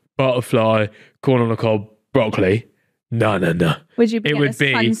butterfly, corn on the cob, broccoli. No. Would you be a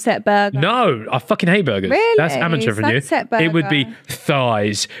sunset burger? No, I fucking hate burgers. Really? That's amateur from you. Sunset burger. It would be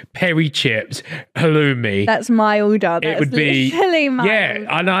thighs, peri chips, halloumi. That's my order. It would be literally my order.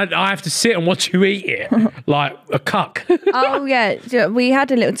 And I have to sit and watch you eat it like a cuck. Oh yeah, we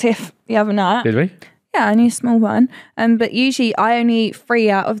had a little tiff the other night. Did we? Yeah, only a small one. But usually I only eat 3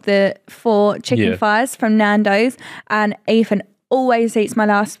 out of the 4 chicken thighs from Nando's, and Ethan always eats my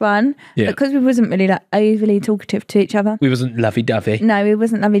last one. Yeah. Because we wasn't really like overly talkative to each other. We wasn't lovey-dovey. No, we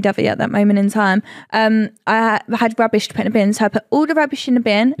wasn't lovey-dovey at that moment in time. I had rubbish to put in a bin, so I put all the rubbish in the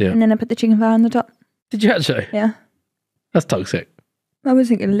bin, and then I put the chicken thigh on the top. Did you actually? Yeah. That's toxic. I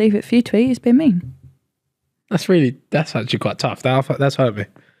wasn't going to leave it for you to eat. It's been mean. That's actually quite tough. That's hurt me.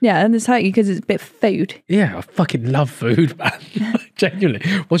 Yeah, and it's hurt you because it's a bit of food. Yeah, I fucking love food, man. Genuinely.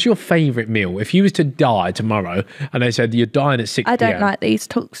 What's your favourite meal? If you was to die tomorrow and they said you're dying at 6 p.m. I don't like these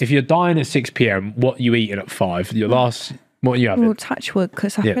talks. If you're dying at 6 p.m, what are you eating at 5? Your last, what are you having? Well, touch wood,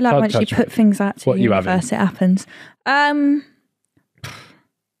 because I feel like once you put things out to the universe, it happens. Probably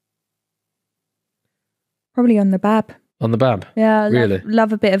on the bab. On the bab? Yeah, really?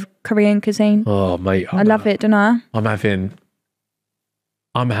 Love a bit of Korean cuisine. Oh, mate. I love it, don't I? I'm having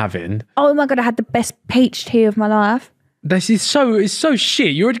I'm having. Oh my God, I had the best peach tea of my life. It's so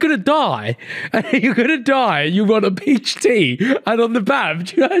shit. You're gonna die. You're gonna die. You want a peach tea, and on the back,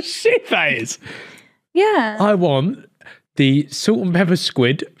 do you know how shit that is? Yeah. I want the salt and pepper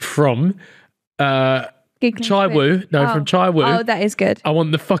squid from Chai Wu. No, from Chai Wu. Oh, that is good. I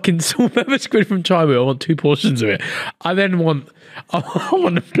want the fucking salt and pepper squid from Chai Wu. I want 2 portions of it. I then want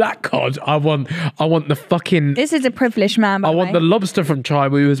the black cod. I want the fucking. This is a privileged man. I want the lobster from Chai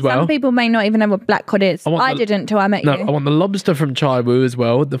Wu as well. Some people may not even know what black cod is. I didn't till I met you. No, I want the lobster from Chai Wu as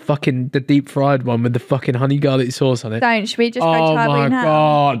well. The deep fried one with the fucking honey garlic sauce on it. Should we just go Chai Wu now?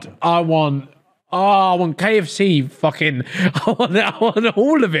 Oh my God. I want KFC fucking. I want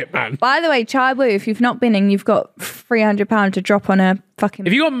all of it, man. By the way, Chai Wu, if you've not been in, you've got £300 to drop on a fucking.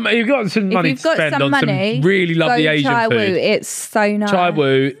 If you've got some money to spend on some really lovely Asian Chai food. Wu, it's so nice. Chai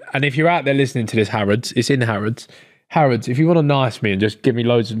Wu, and if you're out there listening to this, Harrods, it's in Harrods. Harrods, if you want to nice me and just give me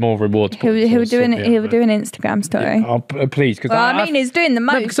loads more rewards, he'll do an Instagram story. Yeah, please, because he's doing the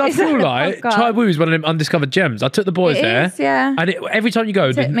most. Because I feel like Chai Wu is one of them undiscovered gems. I took the boys there, yeah, and every time you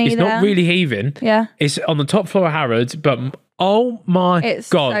go, it's not really heaving. Yeah, it's on the top floor of Harrods, but oh my God, it's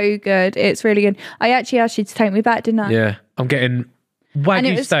so good. It's really good. I actually asked you to take me back, didn't I? Yeah, I'm getting. And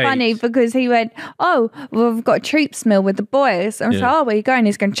it was funny because he went, "Oh, well, we've got a treats meal with the boys." And I was like, "Oh, where are you going?"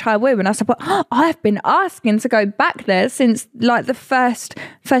 He's going, Chai Wu. And I said, "Well, I've been asking to go back there since like the first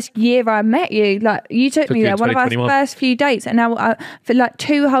year I met you. Like you took me there, one of our first few dates, and now for like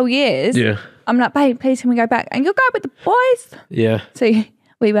 2 whole years, I'm like, babe, please can we go back? And you'll go with the boys." Yeah. So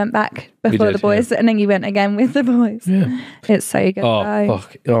we went back before the boys, and then you went again with the boys. Yeah. It's so good. Oh,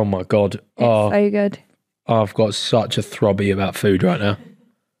 fuck. Oh my God. It's so good. I've got such a throbby about food right now.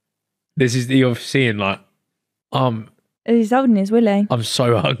 This is you're seeing like, he's holding his willy. I'm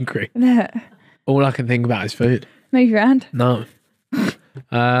so hungry. All I can think about is food. Move your hand. No.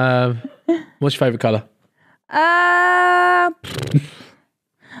 What's your favourite colour?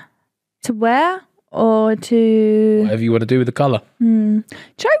 To wear or to whatever you want to do with the colour. Do you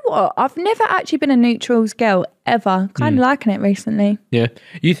know what? I've never actually been a neutrals girl ever. Kind of liking it recently. Yeah.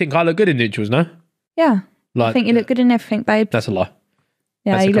 You think I look good in neutrals, no? Yeah. I think you look good in everything, babe. That's a lie.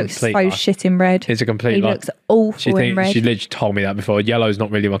 Yeah, he looks so shit in red. It's a complete lie. He looks awful in red. She literally told me that before. Yellow's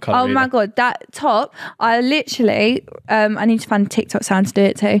not really my colour. Oh my God, that top, I literally, I need to find a TikTok sound to do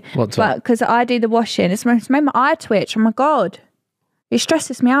it too. What top? Because I do the washing. It's made my eye twitch. Oh my God. It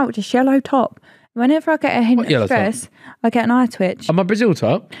stresses me out with this yellow top. Whenever I get a hint of stress, I get an eye twitch. On my Brazil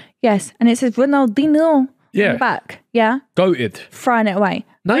top? Yes, and it says Ronaldinho on the back. Yeah. Goated. Throwing it away.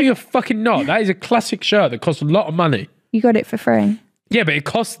 No, you're fucking not. That is a classic shirt that costs a lot of money. You got it for free. Yeah, but it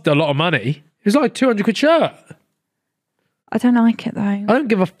cost a lot of money. It was like £200 shirt. I don't like it though. I don't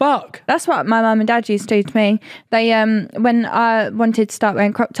give a fuck. That's what my mum and dad used to do to me. They when I wanted to start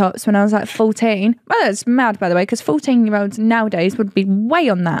wearing crop tops when I was like 14. Well, that's mad by the way, because 14-year-olds nowadays would be way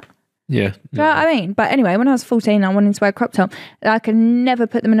on that. Yeah. Do you know what I mean? But anyway, when I was 14, I wanted to wear a crop top. I could never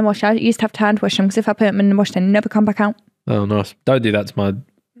put them in the wash. I used to have to hand wash them because if I put them in the wash, they never come back out. Oh, nice. Don't do that to my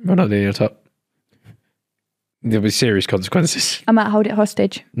Ronaldinho top. There'll be serious consequences. I might hold it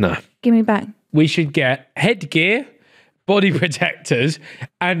hostage. No. Give me back. We should get headgear, body protectors,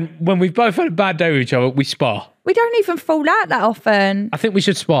 and when we've both had a bad day with each other, we spar. We don't even fall out that often. I think we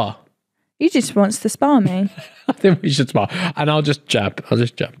should spar. He just wants to spar me. I think we should spar. And I'll just jab.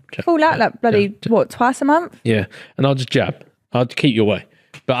 Fall out like bloody, what, twice a month? Yeah. And I'll just jab. I'll keep you away.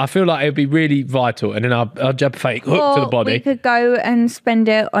 But I feel like it would be really vital. And then I'll jab fake hook to the body. We could go and spend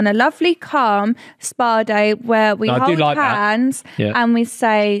it on a lovely, calm spa day where we hold hands and we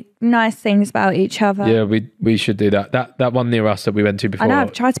say nice things about each other. Yeah, we should do that. That one near us that we went to before. I know,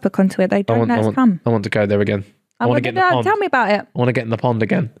 I've tried to book onto it. They don't let us come. I want to go there again. I want to get in the pond. Tell me about it. I want to get in the pond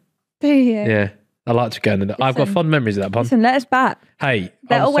again. Do you? Yeah. I like to go in there. I've got fond memories of that pond. Listen, let us back. Hey,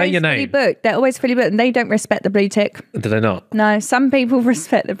 I'll say your name. They're always fully booked and they don't respect the blue tick. Do they not? No, some people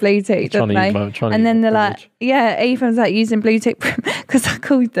respect the blue tick, don't they? And then they're like, yeah, Ethan's like using blue tick because I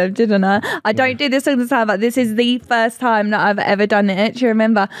called them, didn't I? I don't do this all the time, but this is the first time that I've ever done it. Do you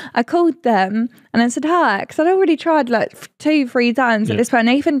remember? I called them and I said, hi, because I'd already tried like 2-3 times at this point.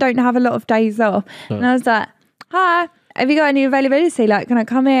 And Ethan don't have a lot of days off. No. And I was like, hi. Have you got any availability? Like, can I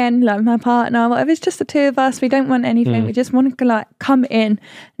come in? Like, my partner, whatever. It's just the two of us. We don't want anything. We just want to, like, come in. And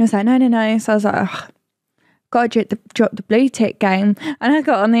I was like, no. So I was like, oh, got to drop the blue tick game. And I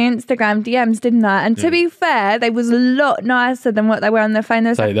got on the Instagram DMs, didn't I? And to be fair, they was a lot nicer than what they were on their phone.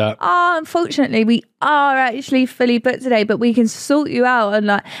 They was like, oh, unfortunately, we are actually fully booked today, but we can sort you out on,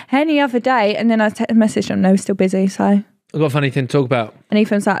 like, any other day. And then I messaged them. They were still busy, so. I've got a funny thing to talk about. And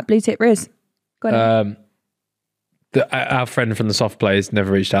Ethan's like, blue tick Riz. Go on. Our friend from the soft plays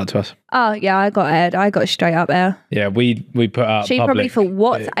never reached out to us. Oh yeah, I got straight up there. Yeah, we put out. She probably thought,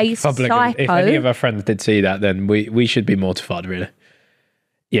 "What's a psycho?" If any of our friends did see that, then we should be mortified, really.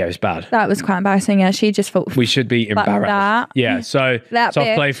 Yeah, it was bad. That was quite embarrassing. Yeah, she just thought we should be embarrassed. That. Yeah, so soft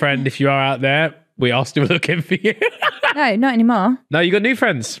play friend, if you are out there, we are still looking for you. No, not anymore. No, you got new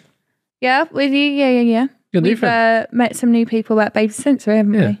friends. Yeah, with you. Yeah. We've met some new people at Baby Sensory,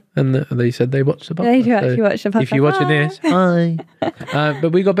 haven't we? And they said they watched the podcast. They do actually watch the podcast. If you're watching this, hi.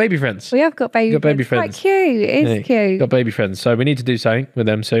 But we got baby friends. We have got baby friends. Quite cute. It's cute. Got baby friends. So we need to do something with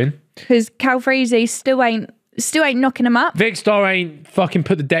them soon. Because Calfreezy still ain't knocking them up. Vicstar ain't fucking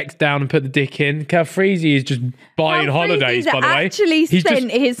put the decks down and put the dick in. Calfreezy is just buying holidays, by the way. Actually sent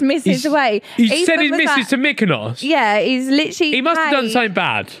his missus away. He sent his missus to Mykonos. Yeah, he's literally. He must have done something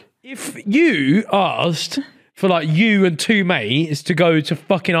bad. If you asked for like you and two mates to go to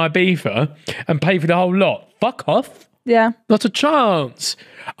fucking Ibiza and pay for the whole lot, fuck off. Yeah. Not a chance.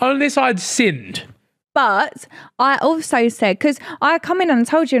 Unless I'd sinned. But I also said, because I come in and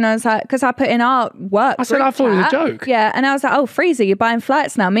told you, and I was like, because I put in our work. I said I thought it was a joke. Yeah, and I was like, oh, Freezer, you're buying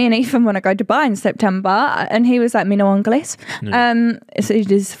flights now. Me and Ethan want to go to Dubai in September. And he was like, me no English. So he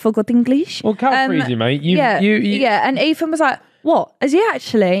just forgot English. Well, Cal Freezy, mate. You, and Ethan was like, what? Has he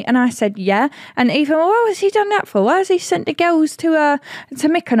actually? And I said, yeah. And Ethan, well, what has he done that for? Why has he sent the girls to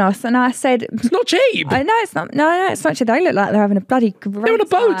Mykonos? And I said, it's not cheap. I know it's not. No, it's not cheap. They look like they're having a bloody great They're on a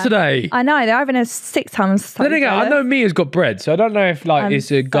boat today. I know, they're having a 6 times. Then again, I know Mia's got bread, so I don't know if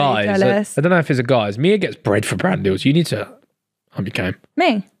it's a guy's. I don't know if it's a guy's. Mia gets bread for brand deals. You need to up your game.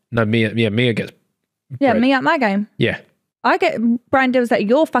 Me? No, Mia gets bread. Yeah, me up my game. Yeah. I get brand deals that are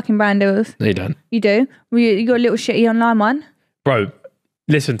your fucking brand deals. No, you don't. You do? You got a little shitty online one. Bro,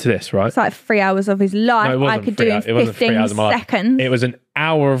 listen to this, right? It's like 3 hours of his life. No, I could do in 15 seconds. It was an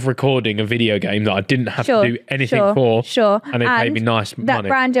hour of recording a video game that I didn't have to do anything for. Sure. And they paid me nice money. That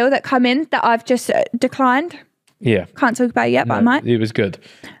brand deal that come in that I've just declined. Yeah. Can't talk about it yet, but I might. It was good.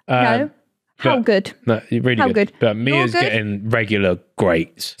 No. How good? No, really good. But Mia's getting regular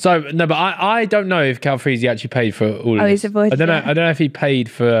greats. So, no, but I don't know if Calfreezy actually paid for all of this. He's avoided I don't know if he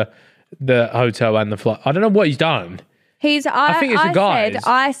paid for the hotel and the flight. I don't know what he's done. I think it's the guys.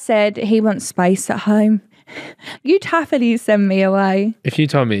 I said he wants space at home. You'd happily send me away. If you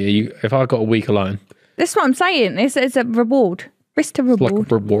told me, if I got a week alone. That's what I'm saying. It's a reward. Risk to reward.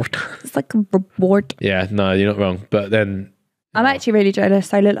 It's like a reward. It's like a reward. Yeah, no, you're not wrong. But then... I'm actually really jealous.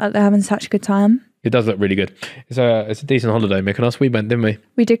 They look like they're having such a good time. It does look really good. It's a decent holiday, Mykonos. We went, didn't we?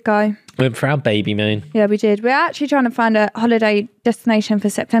 We did go. We went for our baby moon. Yeah, we did. We're actually trying to find a holiday destination for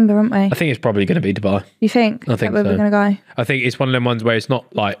September, aren't we? I think it's probably going to be Dubai. You think? I think where we're going to go? I think it's one of them ones where it's not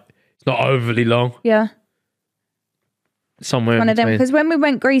overly long. Yeah. Somewhere one of them, because when we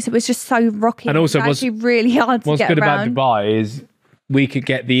went Greece, it was just so rocky. And also, it's actually really hard to get around. What's good about Dubai is we could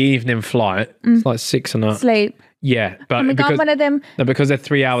get the evening flight. It's like 6 and a... Sleep. Yeah, but we got one of them. No, because they're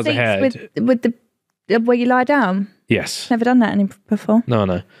 3 hours ahead. With the where you lie down. Yes. Never done that before. No.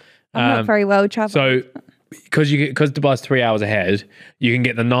 I'm not very well travelled. So because Dubai's 3 hours ahead, you can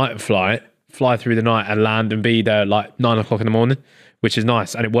get the night flight, fly through the night, and land and be there like 9 o'clock in the morning, which is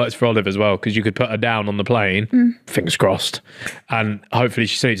nice, and it works for Olive as well because you could put her down on the plane, fingers crossed, and hopefully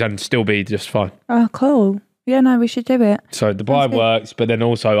she sleeps and still be just fine. Oh, cool. Yeah, no, we should do it. So Dubai works, but then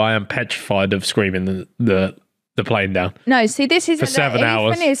also I am petrified of screaming the plane down. No, see, this is for 7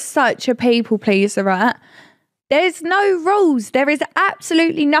 hours. Ethan is such a people pleaser, right? There's no rules. There is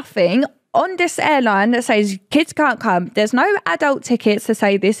absolutely nothing on this airline that says kids can't come. There's no adult tickets to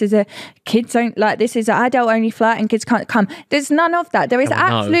say this is a kids don't like this is an adult only flight and kids can't come. There's none of that. There is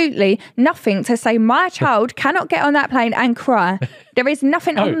absolutely nothing to say my child cannot get on that plane and cry. There is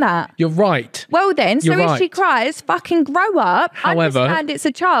nothing on that. You're right. Well then, if she cries, fucking grow up, however, understand it's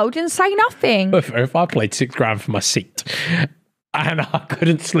a child and say nothing. If I played $6,000 for my seat and I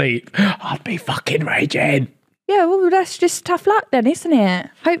couldn't sleep, I'd be fucking raging. Yeah, well, that's just tough luck then, isn't it?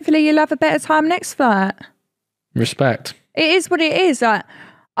 Hopefully you'll have a better time next flight. Respect. It is what it is. Like,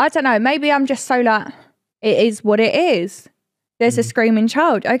 I don't know, maybe I'm just so like, it is what it is. There's a screaming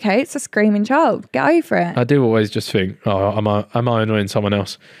child. Okay, it's a screaming child. Get over it. I do always just think, oh, am I annoying someone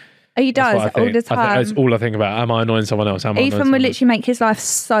else? He does all the time. That's all I think about. Am I annoying someone else? Ethan would literally make his life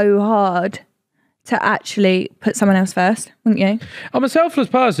so hard to actually put someone else first, wouldn't you? I'm a selfless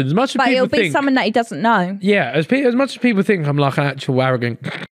person. As much as people think... But it'll be someone that he doesn't know. Yeah, as much as people think I'm like an actual arrogant...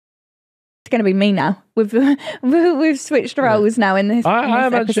 It's going to be me now. We've switched roles now in this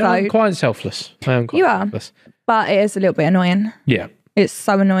I'm episode. I'm quite selfless. I am quite selfless. But it is a little bit annoying. Yeah. It's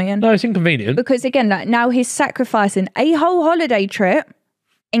so annoying. No, it's inconvenient. Because again, like now he's sacrificing a whole holiday trip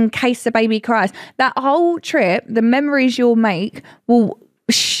in case the baby cries. That whole trip, the memories you'll make will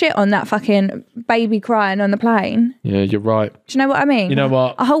shit on that fucking baby crying on the plane. Yeah, you're right. Do you know what I mean? You know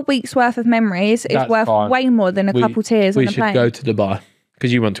what? A whole week's worth of memories is worth way more than a couple tears on the plane. We should go to Dubai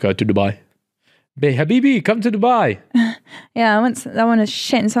because you want to go to Dubai. Habibi, come to Dubai. Yeah, I want to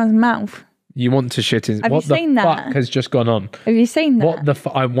shit in someone's mouth. You want to shit in... Have you seen that? What the fuck has just gone on? Have you seen that? What the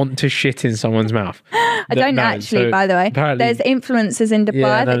fuck? I want to shit in someone's mouth. I don't actually, by the way. There's influencers in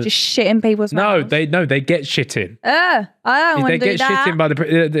Dubai that just shit in people's mouths. They get shit in. I don't want to do that. They get shit in by the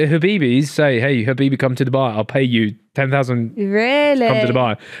Habibis say, hey, Habibi, come to Dubai. I'll pay you 10,000 really? to come to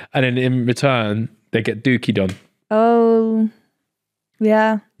Dubai. And then in return, they get dookied on. Oh,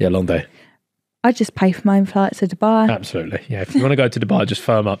 yeah. Yeah, long day. I just pay for my own flight to Dubai. Absolutely. Yeah, if you want to go to Dubai, just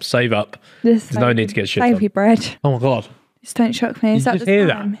firm up, save up. There's no need to get shit on. Save your bread. Oh my God. Just don't shock me. Is that just hear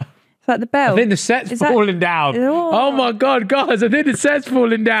that? Is that the bell? I think the set's falling down. Oh my God, guys, I think the set's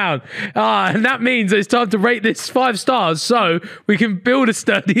falling down. And that means it's time to rate this 5 stars so we can build a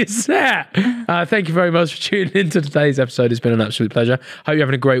sturdier set. Thank you very much for tuning into today's episode. It's been an absolute pleasure. Hope you're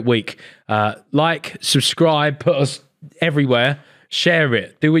having a great week. Like, subscribe, put us everywhere. Share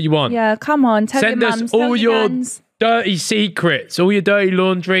it. Do what you want. Yeah, come on. Send us all your dirty secrets, all your dirty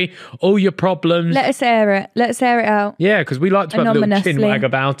laundry, all your problems. Let us air it. Let's air it out. Yeah, because we like to have a little chin wag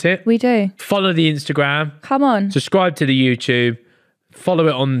about it. We do. Follow the Instagram. Come on. Subscribe to the YouTube. Follow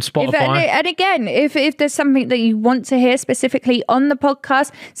it on Spotify. And again, if there's something that you want to hear specifically on the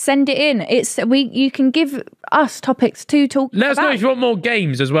podcast, send it in. You can give us topics to talk about. Let us know if you want more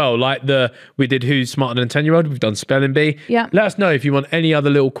games as well, like we did Who's Smarter Than a 10-Year-Old. We've done Spelling Bee. Yeah. Let us know if you want any other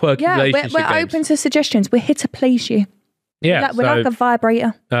little quirky relationship we're games. open to suggestions. We're here to please you. Yeah. We're like a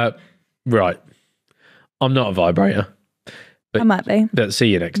vibrator. Right. I'm not a vibrator. I might be. But see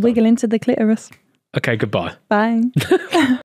you next time. Wiggle into the clitoris. Okay, goodbye. Bye.